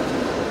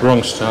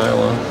 Wrong style,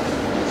 huh?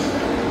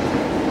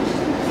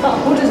 That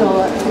hood is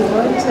alright for you,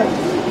 isn't it?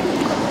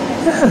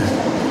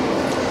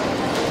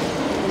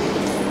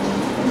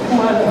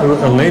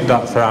 I'll need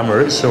that for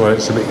Amaritsa where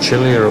it's a bit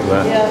chillier up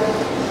there. Yeah.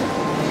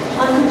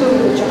 I could do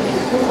with a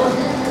jacket, couldn't I?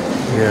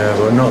 Yeah,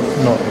 but not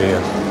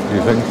here. Do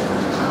you think?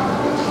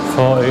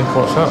 40,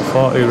 what's that?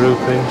 40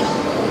 rupees?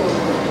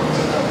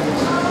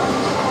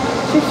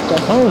 50.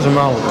 Oh, there's them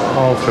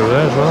all through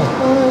there as well.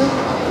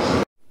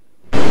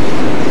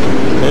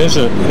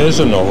 Here's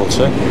a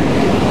novelty.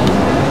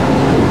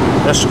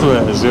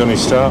 Escalators, they only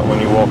start when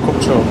you walk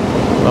up to them.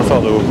 I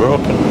thought they were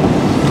broken.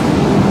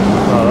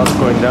 Oh, that's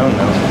going down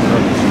now.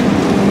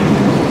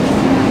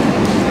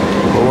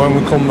 But when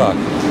we come back,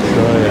 I'll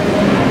show you.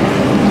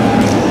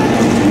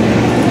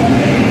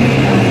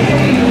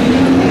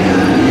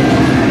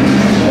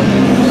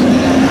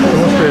 It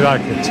must be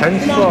like a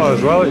 10th floor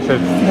as well. It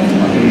said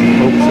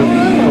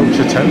up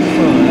to 10th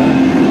floor.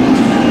 Yeah.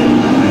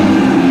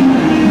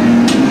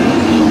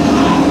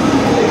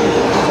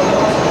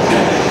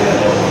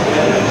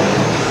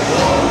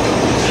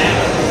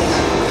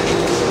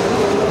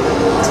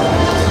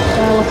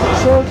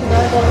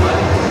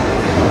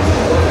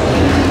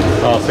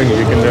 Oh, things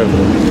you can do.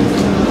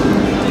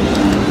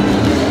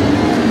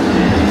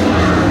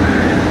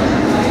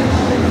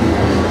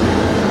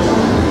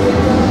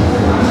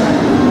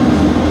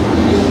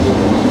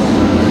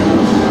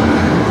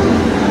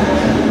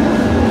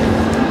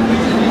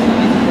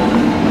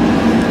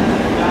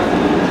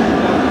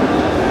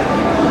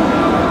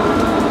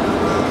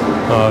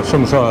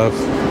 Some sort of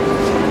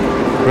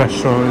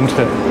restaurant, isn't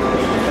it?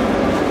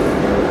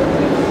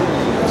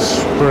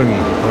 Spring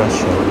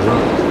restaurant, is it?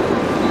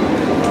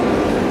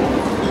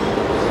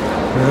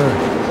 Yeah.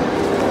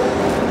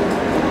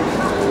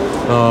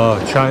 Oh,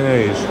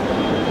 Chinese.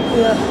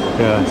 Yeah.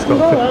 Yeah, it's Go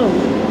got. around.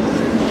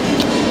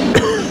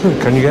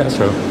 Can you get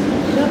through?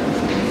 Yeah.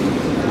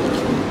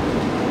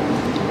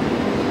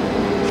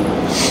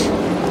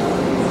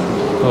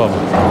 Hello.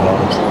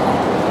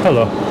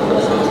 Hello.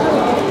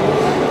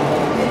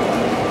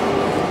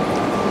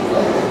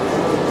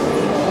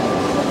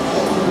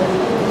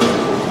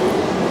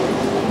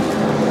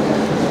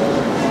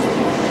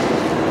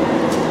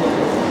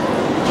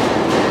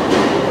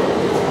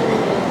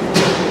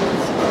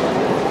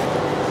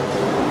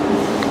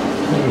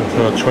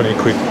 For 20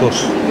 quid plus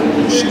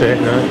steak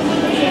night.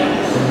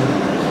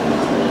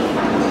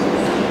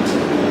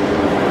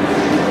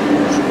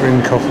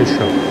 Spring coffee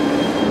shop.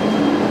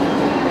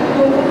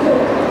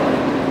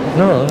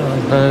 No,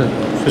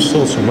 there's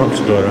still some more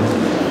to go around.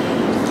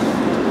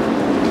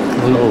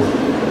 A little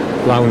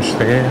lounge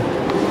thing here.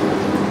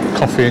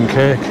 Coffee and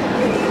cake.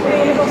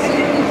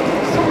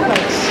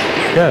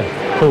 Yeah,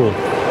 cool.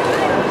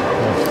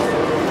 Yeah.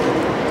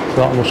 So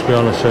that must be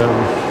on a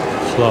certain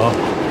floor.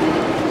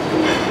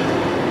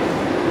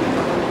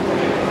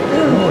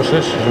 What's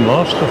this? There's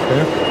more stuff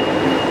here.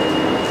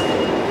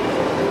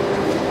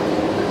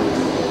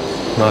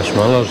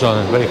 Marshmallows on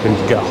it. I bet you can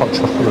get hot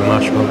chocolate with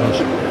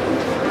marshmallows.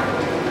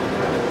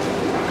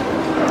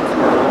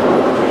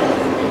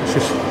 Let's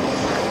just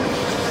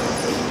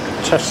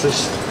test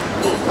this.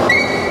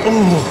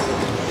 Oh!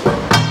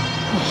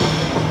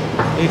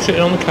 Are you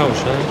sitting on the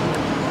couch now?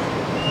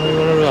 Or you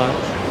want to relax?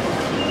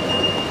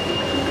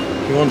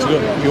 You want to go?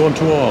 You want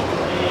to walk?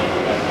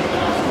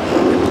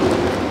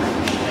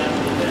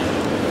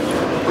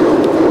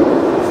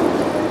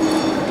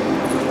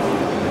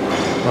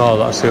 Oh,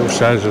 that's the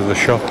upstairs of the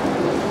shop,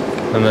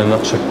 and then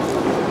that's a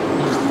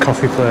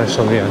coffee place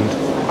on the end.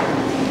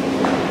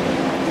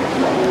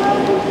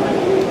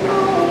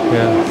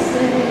 Yeah.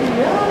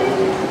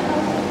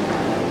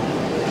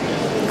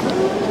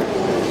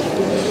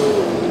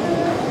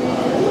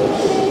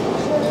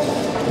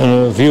 And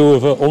a view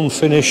of an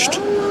unfinished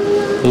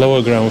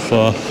lower ground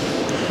floor.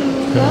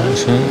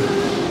 That's it.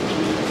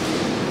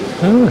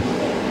 Ah.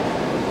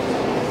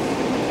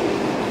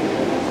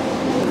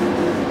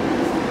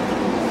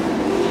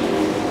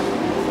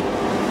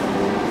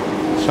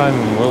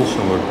 Simon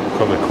Wilson would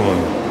probably come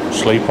and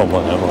sleep on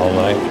one of them all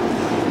night.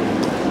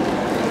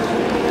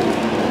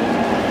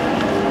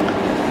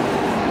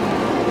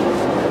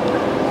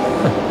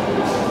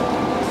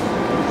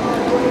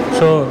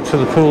 So, to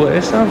the pool it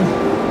is then?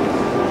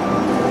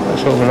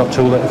 Let's hope we're not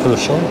too late for the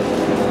sun.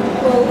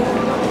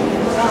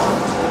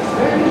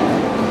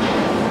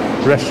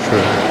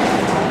 Restroom.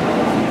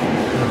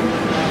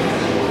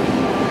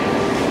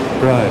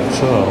 Right,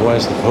 so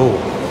where's the pool?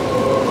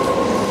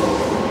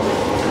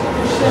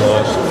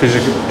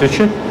 Physical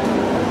kitchen? I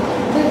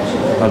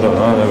don't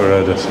know, I never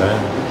heard her say. I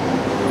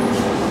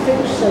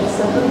think she said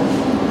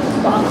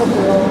 7. But I could be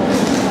wrong.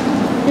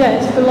 Yeah,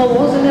 it's below,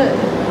 wasn't it?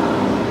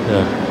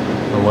 Yeah.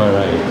 And where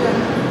are you?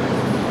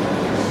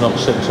 Not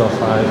 6 or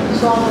 5?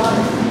 It's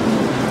alright.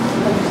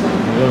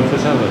 You're going for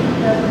 7?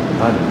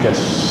 Yeah. I'd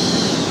guess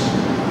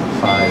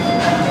 5.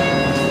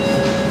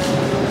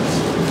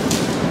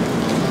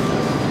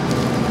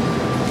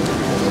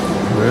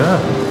 Yeah.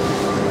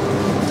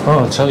 Oh,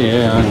 I'll tell you,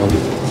 yeah, hang on.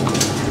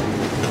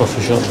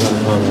 Coffee shop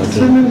going on.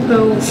 Swimming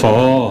pool.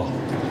 4.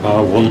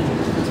 1.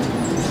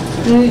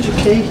 You need your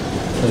key.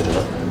 I don't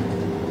know.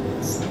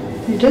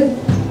 You do?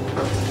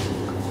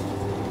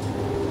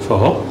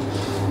 4.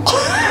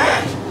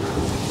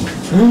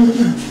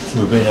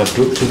 We're being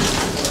abducted.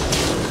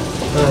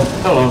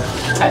 Hello.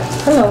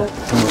 Hello.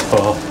 Number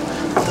 4.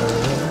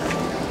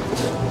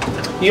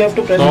 You have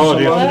to press Oh,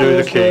 do you have to do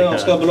the key?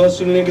 उसका blouse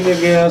सिलने के लिए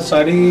गया,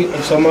 सारी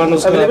सामान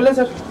उसका available है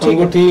sir?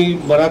 अंगूठी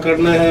बड़ा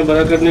करना है,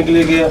 बड़ा करने के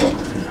लिए गया।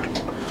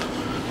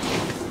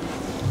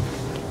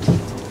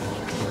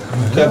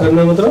 क्या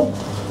करना है मतलब?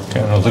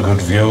 Get another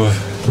good view of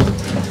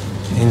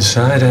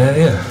inside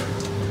area.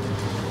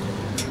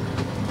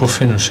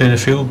 Buffing, I've seen a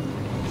few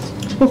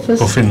Buffers.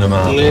 buffing them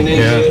out. नहीं नहीं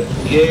Yeah.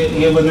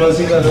 ये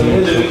बदमाशी कर रहे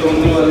हैं, जो भी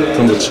कंपनी वाले हैं,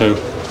 Number 2.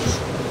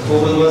 वो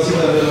बदमाशी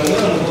कर रहे होंगे,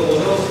 उनको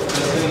बोलो।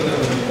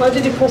 Why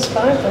did you press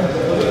 5 then?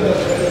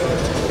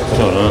 I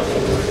don't know.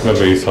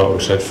 Maybe you thought we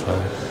said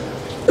 5.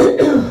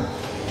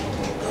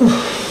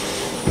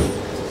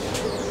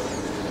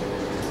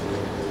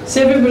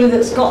 See, everybody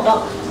that's got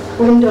that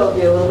window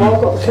view, they've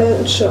all got the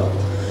curtains shut.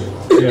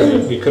 Yeah,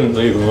 you couldn't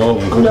leave them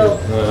open, could No. you?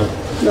 No.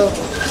 No.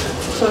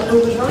 So who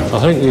was right? I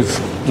think you've,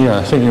 yeah,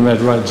 I think you made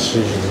the right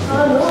decision.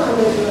 I know I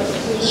made the right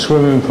decision.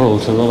 Swimming pool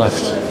to the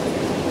left.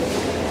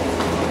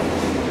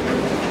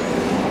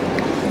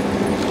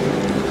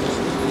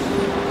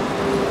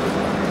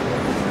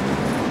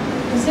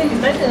 You see,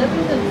 you've made it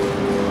everything.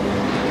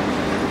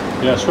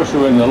 Yeah,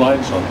 especially when the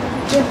lights on.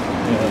 Yeah.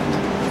 Yeah.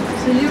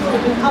 So you would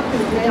have been happy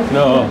with me.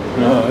 No,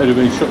 it'd have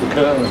been shut the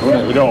curtains,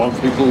 wouldn't it? We don't want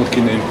people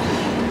looking in.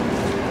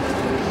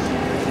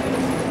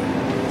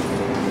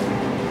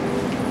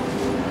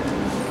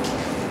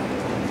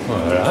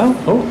 Well,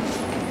 oh.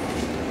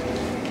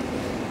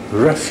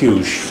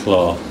 Refuge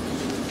floor.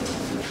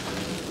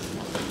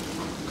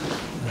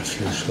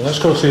 Refuge floor. Let's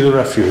go see the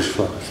refuge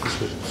floor.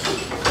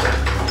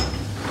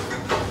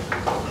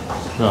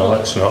 No,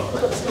 let's not.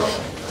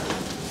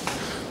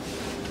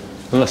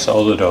 Unless that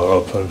other door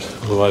opens,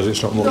 otherwise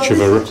it's not much of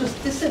a It's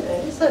just this, isn't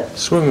it? Is it?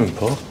 swimming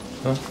pool.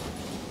 Huh?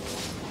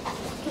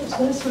 It's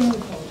a swimming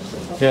pool,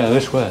 isn't it? Yeah,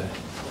 this way.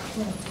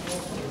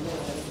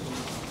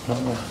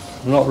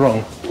 I'm not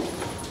wrong.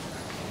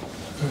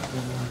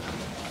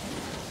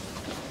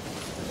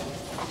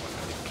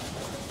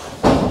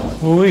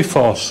 Well, we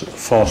for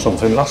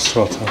something last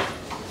hotel.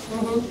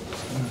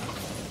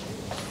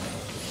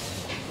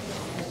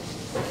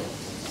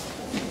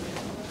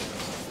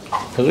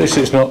 At least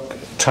it's not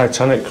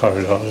Titanic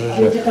corridors,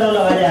 is it?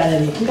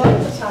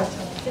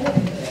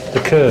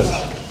 The curves.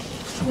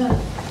 Yeah.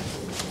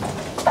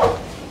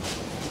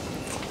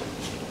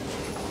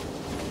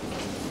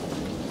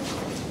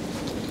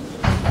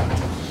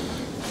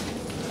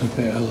 A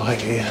bit of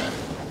light here.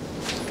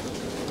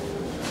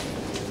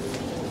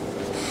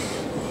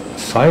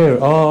 Fire,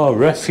 oh,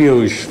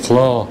 refuge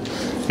floor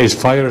is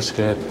fire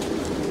escape.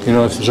 You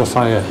know, if there's a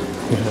fire.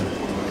 Yeah.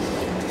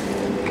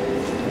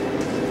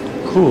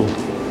 Cool.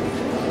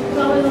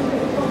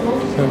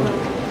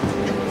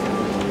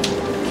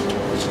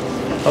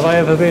 Have I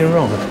ever been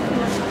wrong?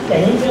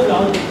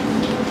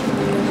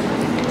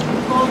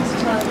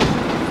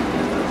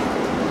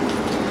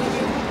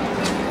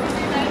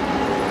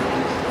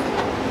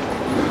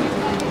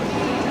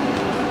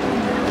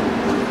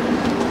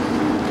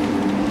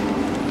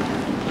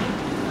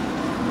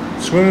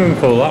 Swimming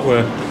pool that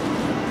way.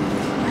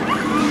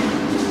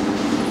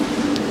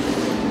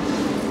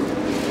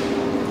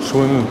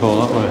 Swimming pool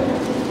that way.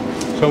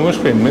 So it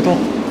must be in middle.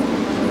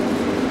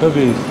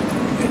 Maybe.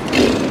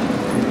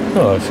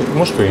 No, it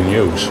must be in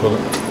use. Well,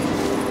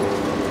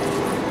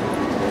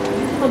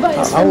 I bet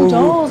it's how them will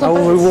doors. we, how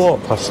will we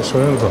walk past the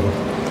swimming pool?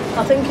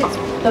 I think it's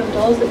them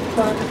doors that you're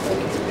trying to think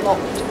it's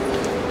blocked.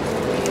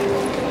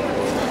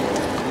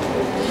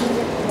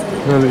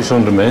 Maybe it's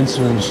under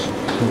maintenance.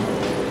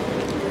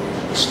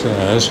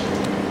 Stairs.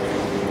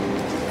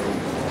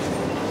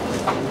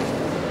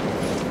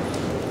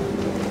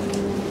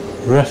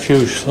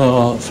 Refuge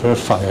floor for a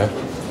fire.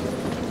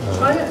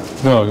 Fire?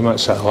 No, you might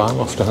set alarm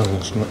off down there,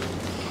 isn't it?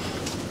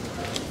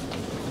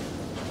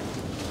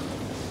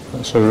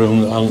 That's a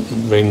room that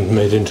hasn't been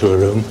made into a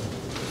room.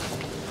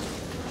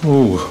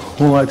 Ooh,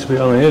 wouldn't like to be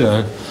on here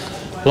then.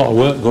 A lot of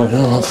work going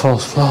on the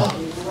 4th floor.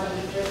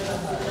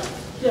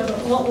 Yeah,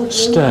 but what would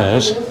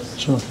Stairs.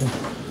 Something.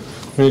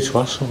 We need to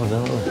ask someone,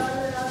 don't we?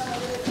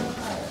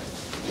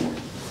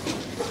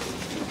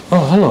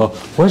 Oh, hello.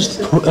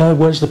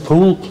 Where's the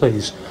pool,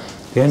 please?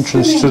 The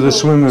entrance to the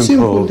swimming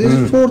pool. This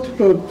is 4th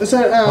floor.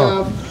 Sir,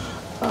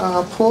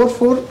 4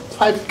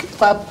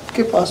 5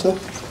 के पास है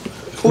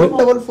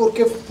 444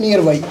 के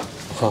nearby.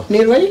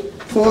 Nearby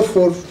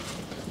 4.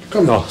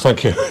 Come. Oh,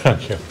 thank you,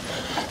 thank you.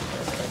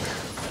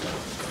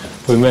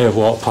 We may have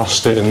walked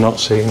past it and not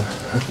seen it.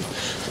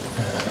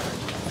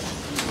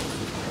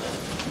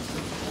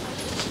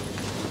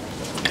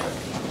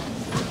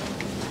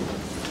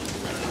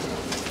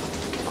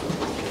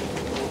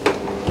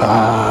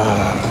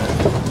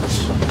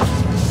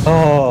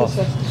 Oh,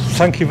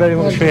 thank you very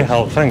much for your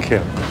help, thank you.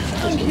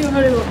 Thank you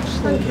very much,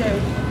 thank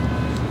you.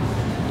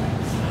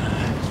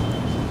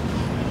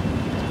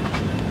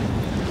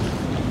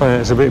 Oh, yeah,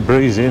 it's a bit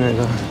breezy, isn't it?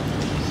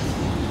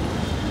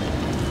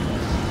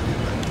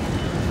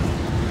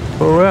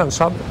 Well, we're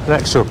outside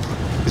next up.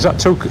 Is that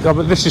too? Oh,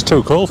 but this is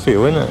too cold for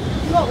you, isn't it?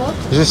 What?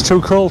 Is this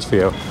too cold for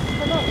you? I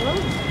don't know.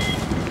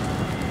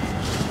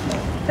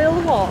 Feel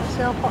the water,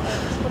 see how hot it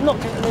is. I'm not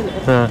getting in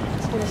it. Yeah. I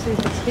just want to see if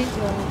it's heat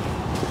level.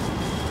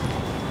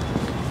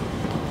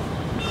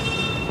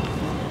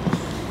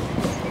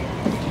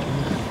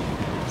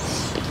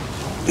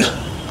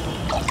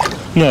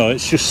 No,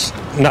 it's just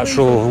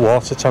natural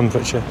water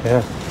temperature,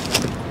 yeah.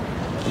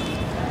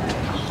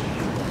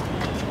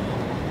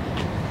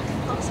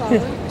 That's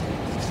alright.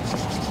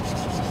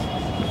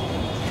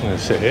 I'm going to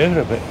sit here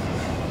a bit.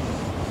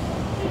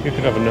 You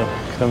can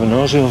have a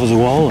nosy over the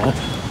wall there.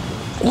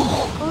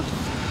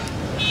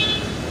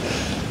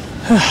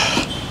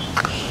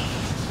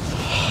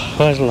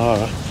 Where's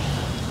Laura?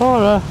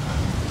 Laura,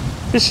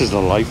 this is the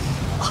life.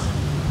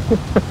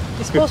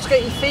 You're supposed to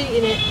get your feet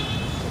in it.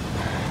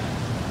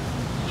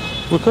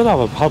 We could have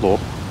a paddle.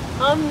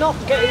 I'm not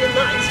getting in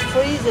that, it's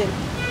freezing.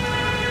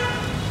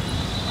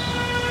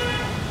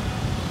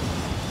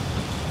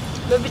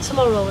 Maybe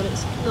tomorrow when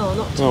it's... No,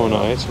 not No, tomorrow. we're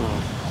not here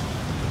tomorrow.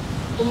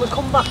 When we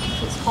come back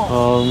if it's hot.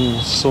 On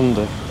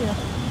Sunday. Yeah.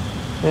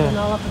 Yeah. Then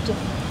I'll have a dip.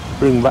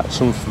 Bring back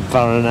some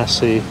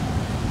Varanasi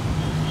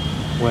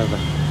weather.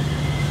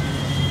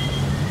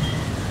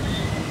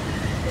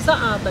 Is that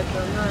our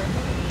bedroom, right?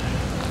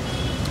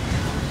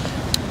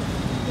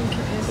 I think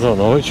it is. I don't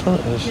know which one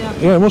it is.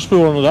 Yeah. It must be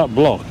one of that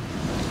block.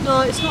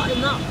 No, it's not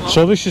in that block.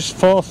 So this is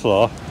 4th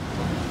floor.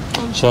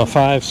 So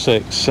 5,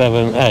 6,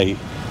 7, 8,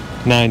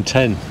 9,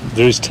 10.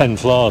 There is 10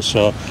 floors,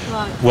 so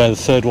Right. we're the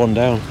 3rd one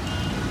down,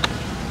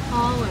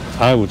 Oh,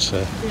 wait. I would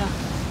say. Yeah.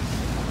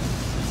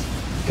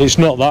 It's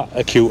not that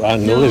acute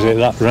angle, is it?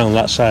 That round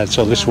that side.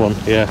 So this one,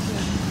 yeah.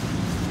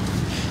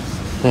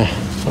 Yeah,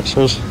 that's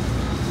us.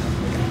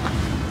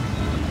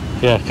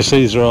 Yeah, because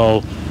these are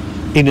all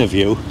inner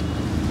view.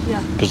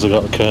 Yeah. Because they've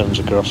got the curtains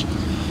across.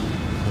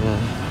 Yeah.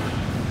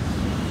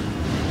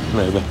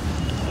 Maybe.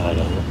 I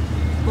don't know.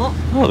 What?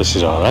 Oh, this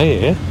is alright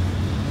here.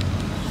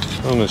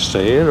 I'm going to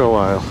stay here a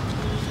while.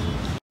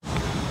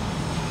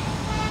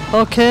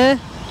 Okay,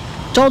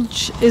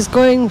 Dodge is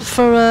going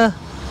for a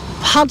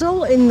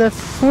paddle in the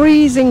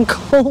freezing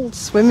cold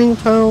swimming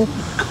pool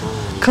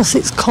because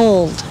it's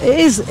cold. It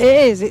is.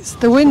 It's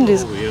the wind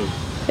is.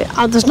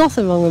 There's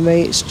nothing wrong with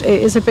me. It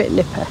is a bit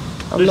nippy.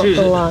 I'm not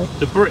gonna lie.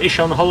 The British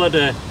on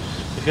holiday.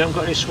 If you haven't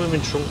got any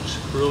swimming trunks,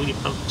 roll your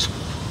pants.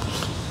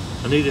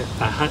 I need a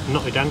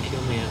knotted hanky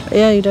on me head.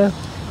 Yeah, you do.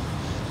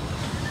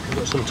 I've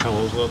got some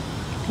towels, look.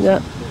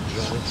 Yeah.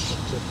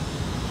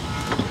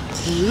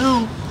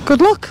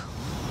 Good luck.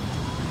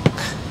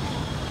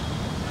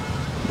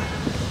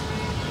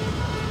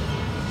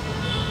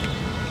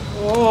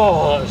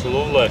 Oh, that's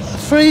lovely.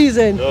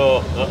 Freezing.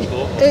 Oh, that's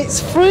lovely. It's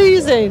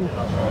freezing.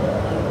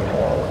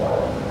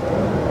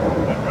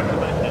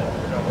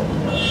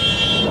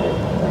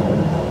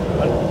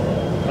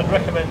 I'd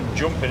recommend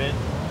jumping in.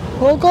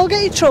 Well, go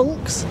get your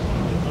trunks.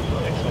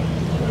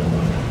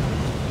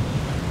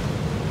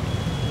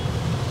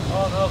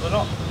 Oh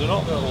no, they're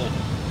not little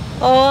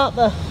Oh, out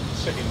there.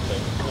 sitting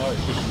things. No,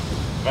 it's just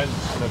vents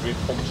whenever it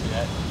pumps the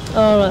air.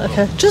 All right,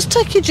 okay. Just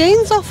take your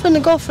jeans off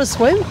and go for a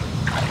swim.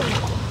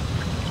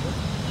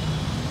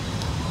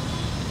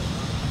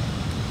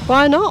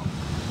 Why not?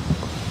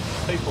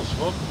 People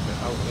smoke a bit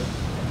out of it.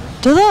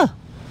 Do they?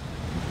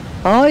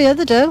 Oh yeah,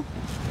 they do.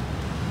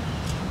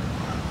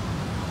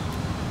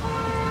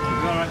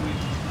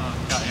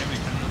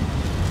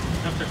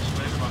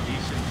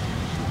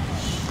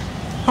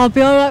 I'll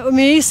be alright with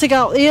my e-cig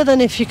out here then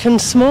if you can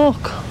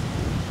smoke.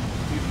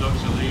 Even though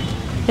it's illegal.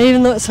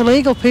 Even though it's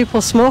illegal,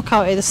 people smoke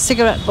out here. There's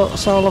cigarette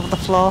butts all over the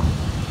floor.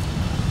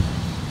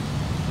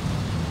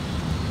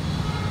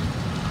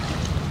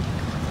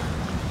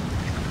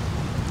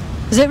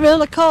 Is it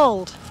really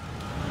cold?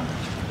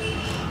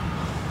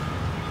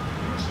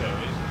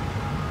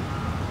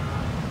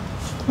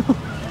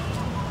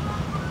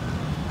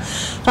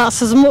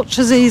 That's as much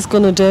as he's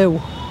going to do,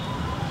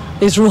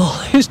 is roll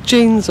his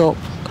jeans up.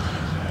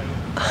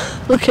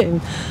 Look at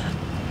him.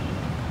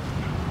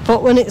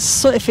 But when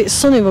if it's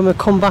sunny when we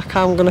come back,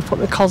 I'm going to put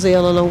my cosy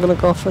on and I'm going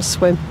to go for a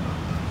swim.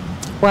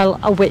 Well,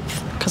 a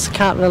width, because I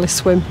can't really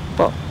swim,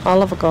 but I'll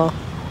have a go.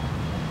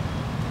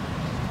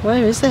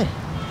 Where is he?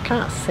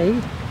 Can't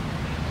see.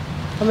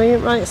 Am I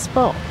in the right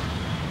spot?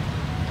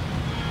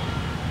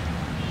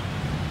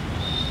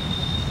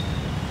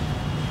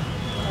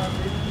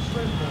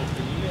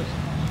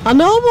 I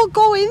know, we'll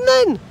go in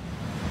then.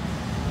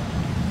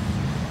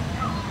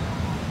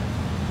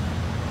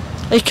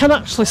 He can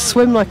actually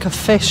swim like a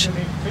fish.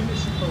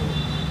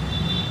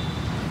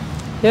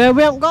 Yeah,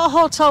 we haven't got a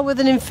hotel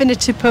with an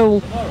infinity pool.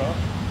 Tomorrow?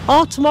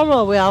 Oh,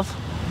 tomorrow we have.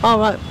 All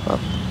right, well,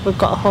 we've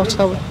got a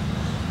hotel.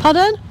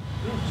 Pardon?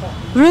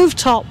 Rooftop.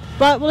 Rooftop.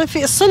 Right, well, if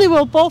it's sunny,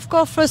 we'll both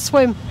go for a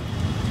swim.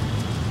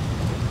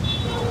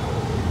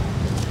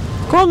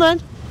 Go on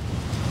then.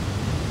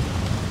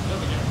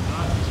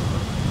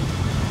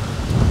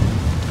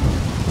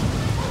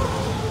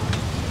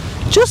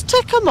 Just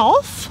take them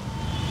off.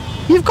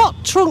 You've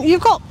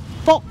got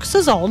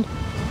boxers on.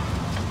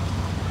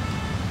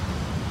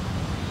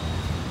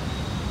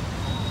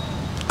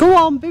 Go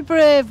on, be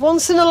brave.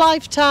 Once in a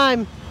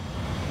lifetime.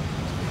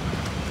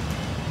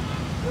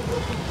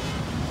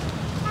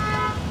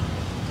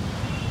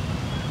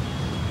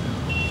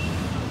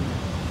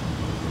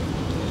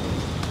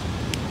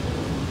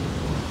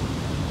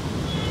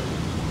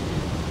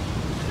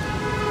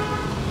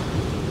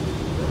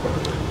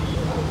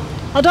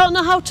 I don't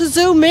know how to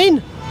zoom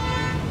in.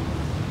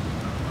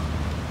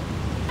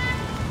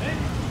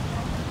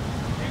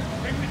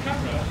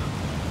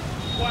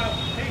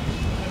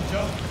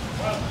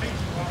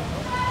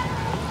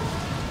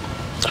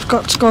 I've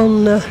got to go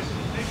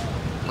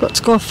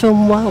and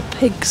film wild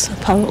pigs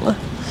apparently.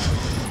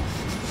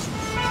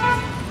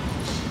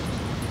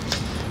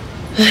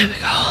 There we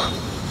go.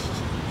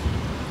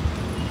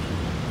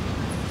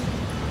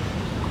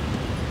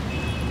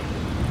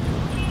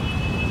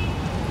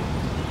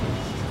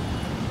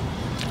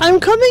 I'm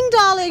coming,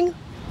 darling.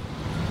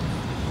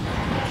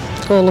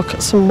 Let's go look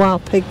at some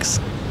wild pigs.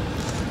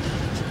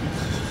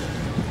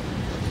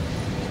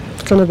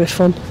 It's gonna be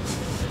fun.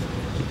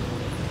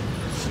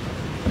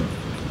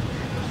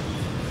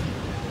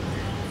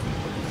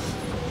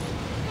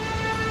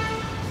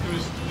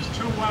 There's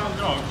 2 wild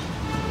dogs.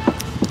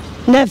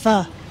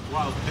 Never.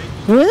 Wild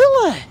pigs.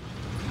 Really?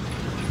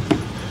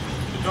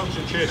 The dogs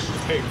are chasing the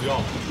pigs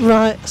off.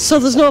 Right. So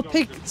there's no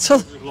pig. So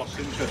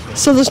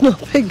there's no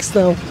pigs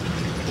now.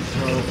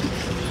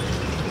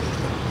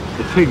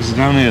 The pigs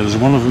down here, there's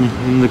one of them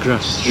in the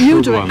grass.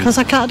 You do it, because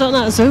I don't know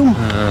how to zoom.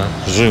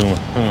 Zoom,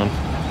 hang on.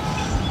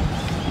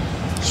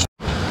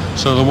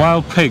 So the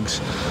wild pigs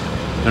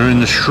They're in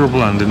the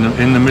shrubland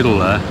in the middle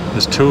there.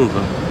 There's two of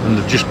them, and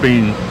they've just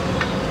been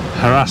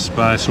harassed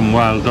by some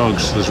wild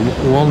dogs. There's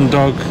one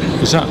dog.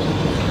 Is that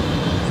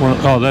one?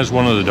 Oh, there's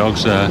one of the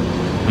dogs there.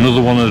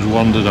 Another one had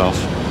wandered off.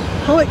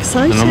 How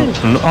exciting!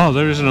 Oh,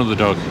 there is another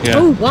dog. Yeah.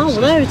 Oh wow,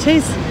 there it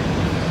is.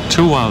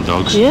 Two wild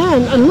dogs. Yeah,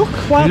 and look,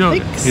 wild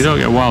pigs. You don't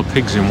get wild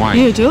pigs in Wyke.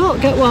 You don't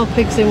get wild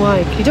pigs in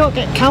Wyke. You don't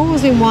get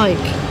cows in Wyke.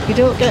 You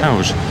don't get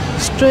cows.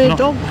 Stray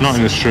dogs. Not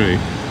in the street.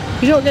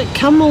 You don't get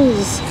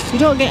camels. You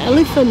don't get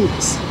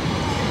elephants.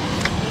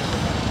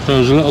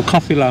 There's a little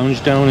coffee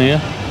lounge down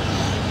here.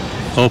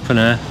 Open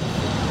air.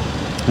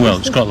 Well,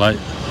 it's got like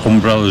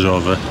umbrellas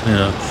over, you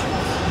know.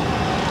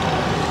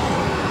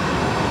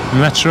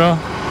 Metro.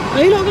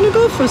 Are you not going to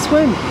go for a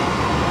swim?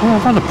 Well,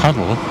 I've had a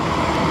paddle.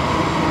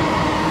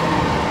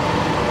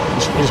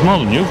 It's more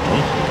than you've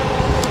done.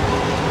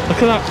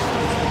 Look at that.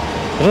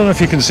 I don't know if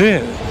you can see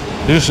it.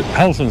 There's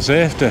health and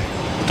safety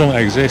don't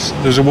exist.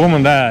 There's a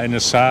woman there in a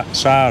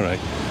sari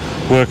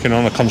working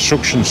on a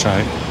construction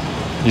site.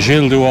 And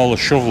she'll do all the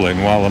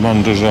shoveling while the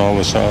man does all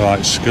the sort of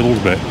like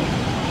skilled bit.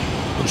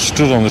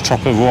 Stood on the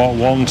top of what,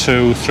 1,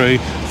 2, 3,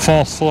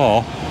 4th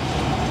floor.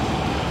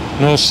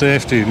 No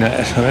safety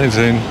net or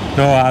anything.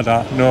 No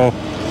ADA, no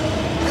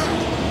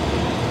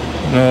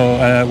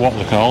what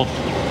they're called.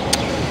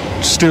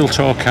 Steel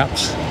toe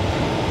caps.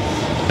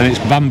 And it's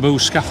bamboo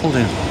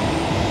scaffolding.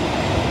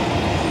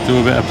 Do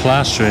a bit of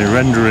plastering,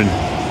 rendering.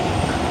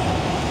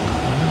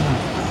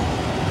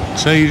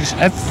 So you just,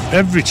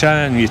 every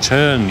time you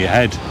turn your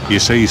head, you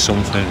see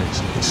something.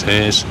 It's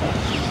haze.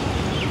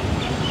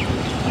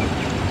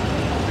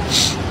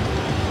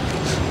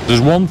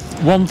 There's one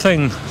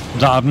thing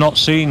that I've not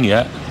seen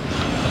yet.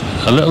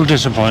 A little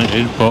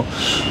disappointed, but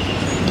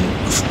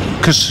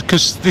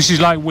because this is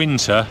like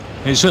winter.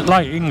 It's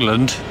like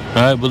England,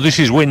 right? But this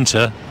is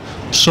winter,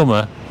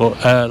 summer, but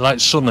like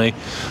sunny.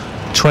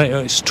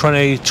 It's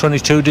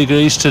 22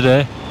 degrees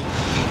today,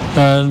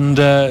 and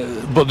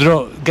but they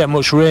don't get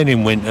much rain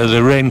in winter.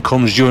 The rain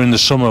comes during the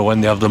summer when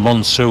they have the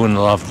monsoon.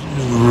 They'll have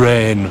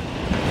rain,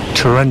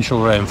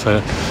 torrential rain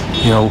for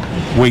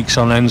weeks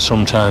on end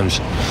sometimes.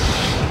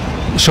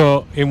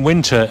 So in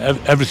winter,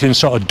 everything's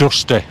sort of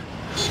dusty,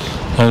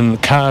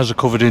 and cars are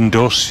covered in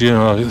dust.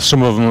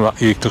 Some of them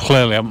you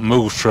clearly haven't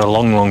moved for a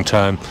long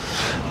time.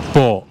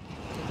 But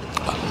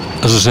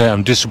as I say,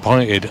 I'm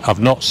disappointed. I've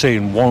not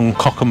seen one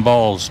cock and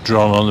balls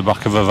drawn on the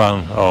back of a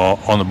van, or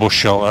on a bus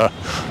shelter,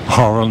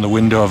 or on the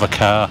window of a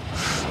car.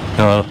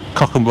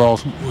 Cock and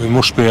balls, it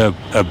must be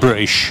a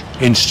British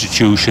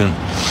institution.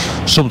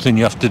 Something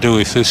you have to do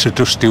if it's a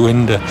dusty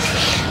window.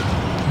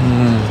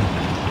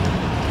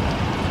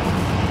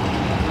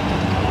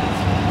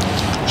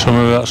 So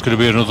maybe that's going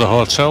to be another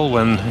hotel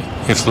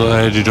if the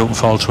lady don't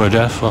fall to her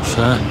death off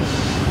there.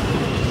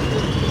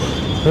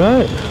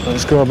 Right,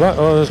 let's go back.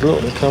 Oh,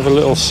 look, we can have a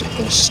little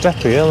step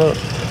here. Look.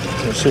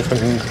 Let's see if I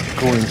can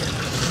go in.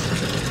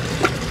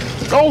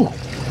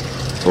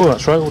 Oh,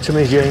 that's right. Up to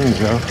my jeans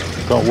now.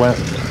 Got wet.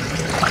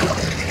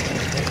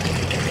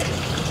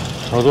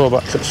 I'll go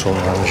back to the sun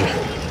lounge.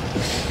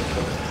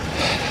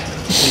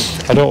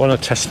 I don't want to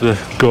test the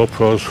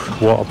GoPro's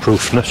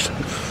waterproofness.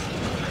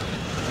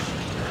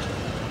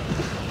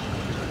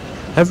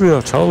 Every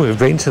hotel we've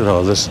been to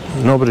though,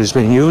 nobody's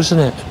been using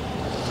it.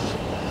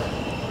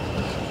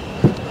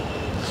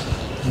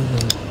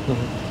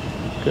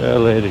 Get her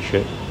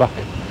ladyship back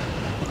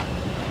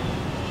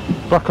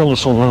on the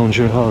sun lounge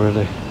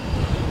already.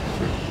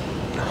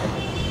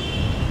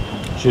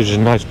 She's just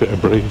a nice bit of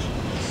breeze.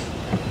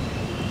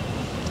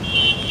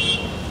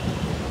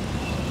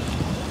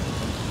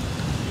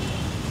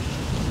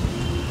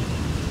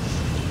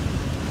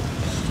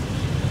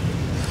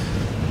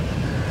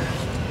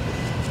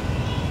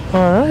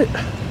 Alright.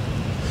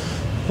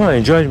 Well, I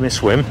enjoyed my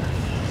swim.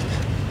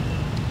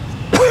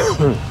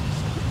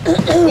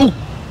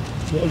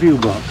 What have you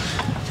got?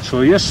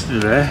 So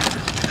yesterday,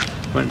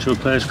 went to a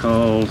place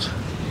called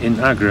in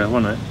Agra,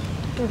 wasn't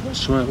it?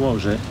 So what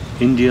was it?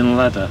 Indian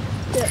leather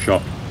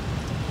shop.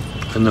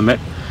 And they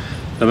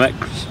make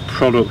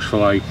products for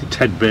like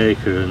Ted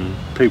Baker and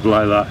people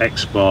like that,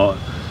 export,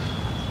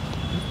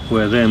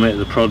 where they make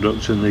the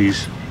products, and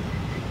these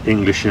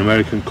English and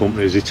American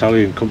companies,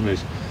 Italian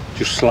companies,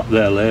 just slap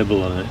their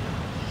label on it.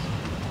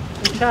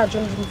 And charge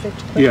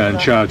 150 quid. Yeah, and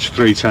charge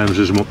 3 times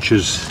as much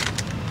as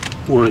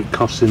what it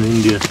costs in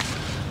India.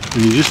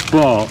 And you just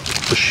bought,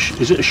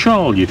 is it a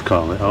shawl you'd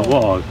call it, or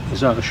what? Is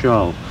that a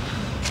shawl?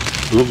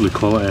 Lovely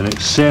quality, and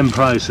it's same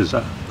price as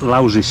that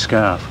lousy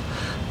scarf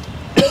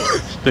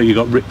that you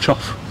got ripped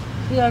off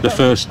the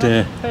first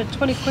day. I paid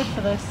 20 quid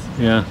for this.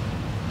 Yeah.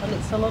 And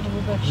it's a lot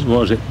of rubbish. What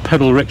was it?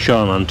 Pedal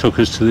rickshaw man took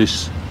us to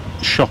this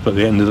shop at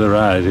the end of the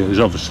ride. It was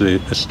obviously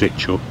a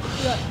stitch up.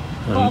 Yeah.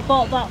 But I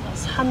bought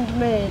that's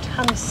handmade,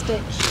 hand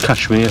stitched.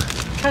 Cashmere,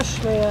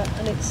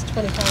 and it's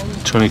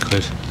 £20. 20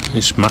 quid.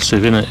 It's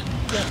massive, isn't it?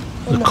 Yeah.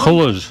 The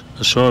colours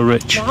are so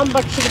rich. The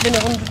handbag should have been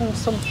 100 and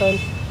something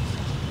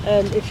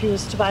if you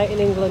was to buy it in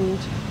England,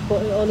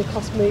 but it only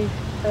cost me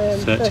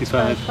 £35.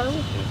 Yeah.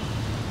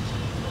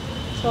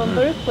 So I'm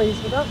very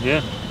pleased with that.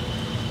 Yeah.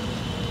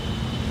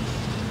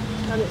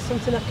 and it's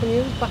something I can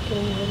use back in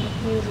England.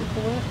 I can use it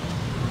for work.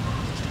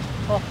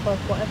 Or for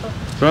whatever.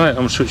 Right,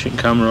 I'm switching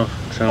camera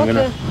off, so I'm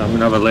gonna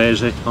have a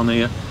lazy on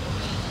here.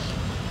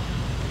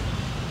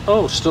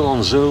 Oh, still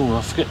on Zoom.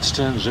 I forget to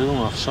turn Zoom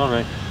off.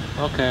 Sorry.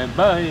 Okay,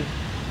 bye.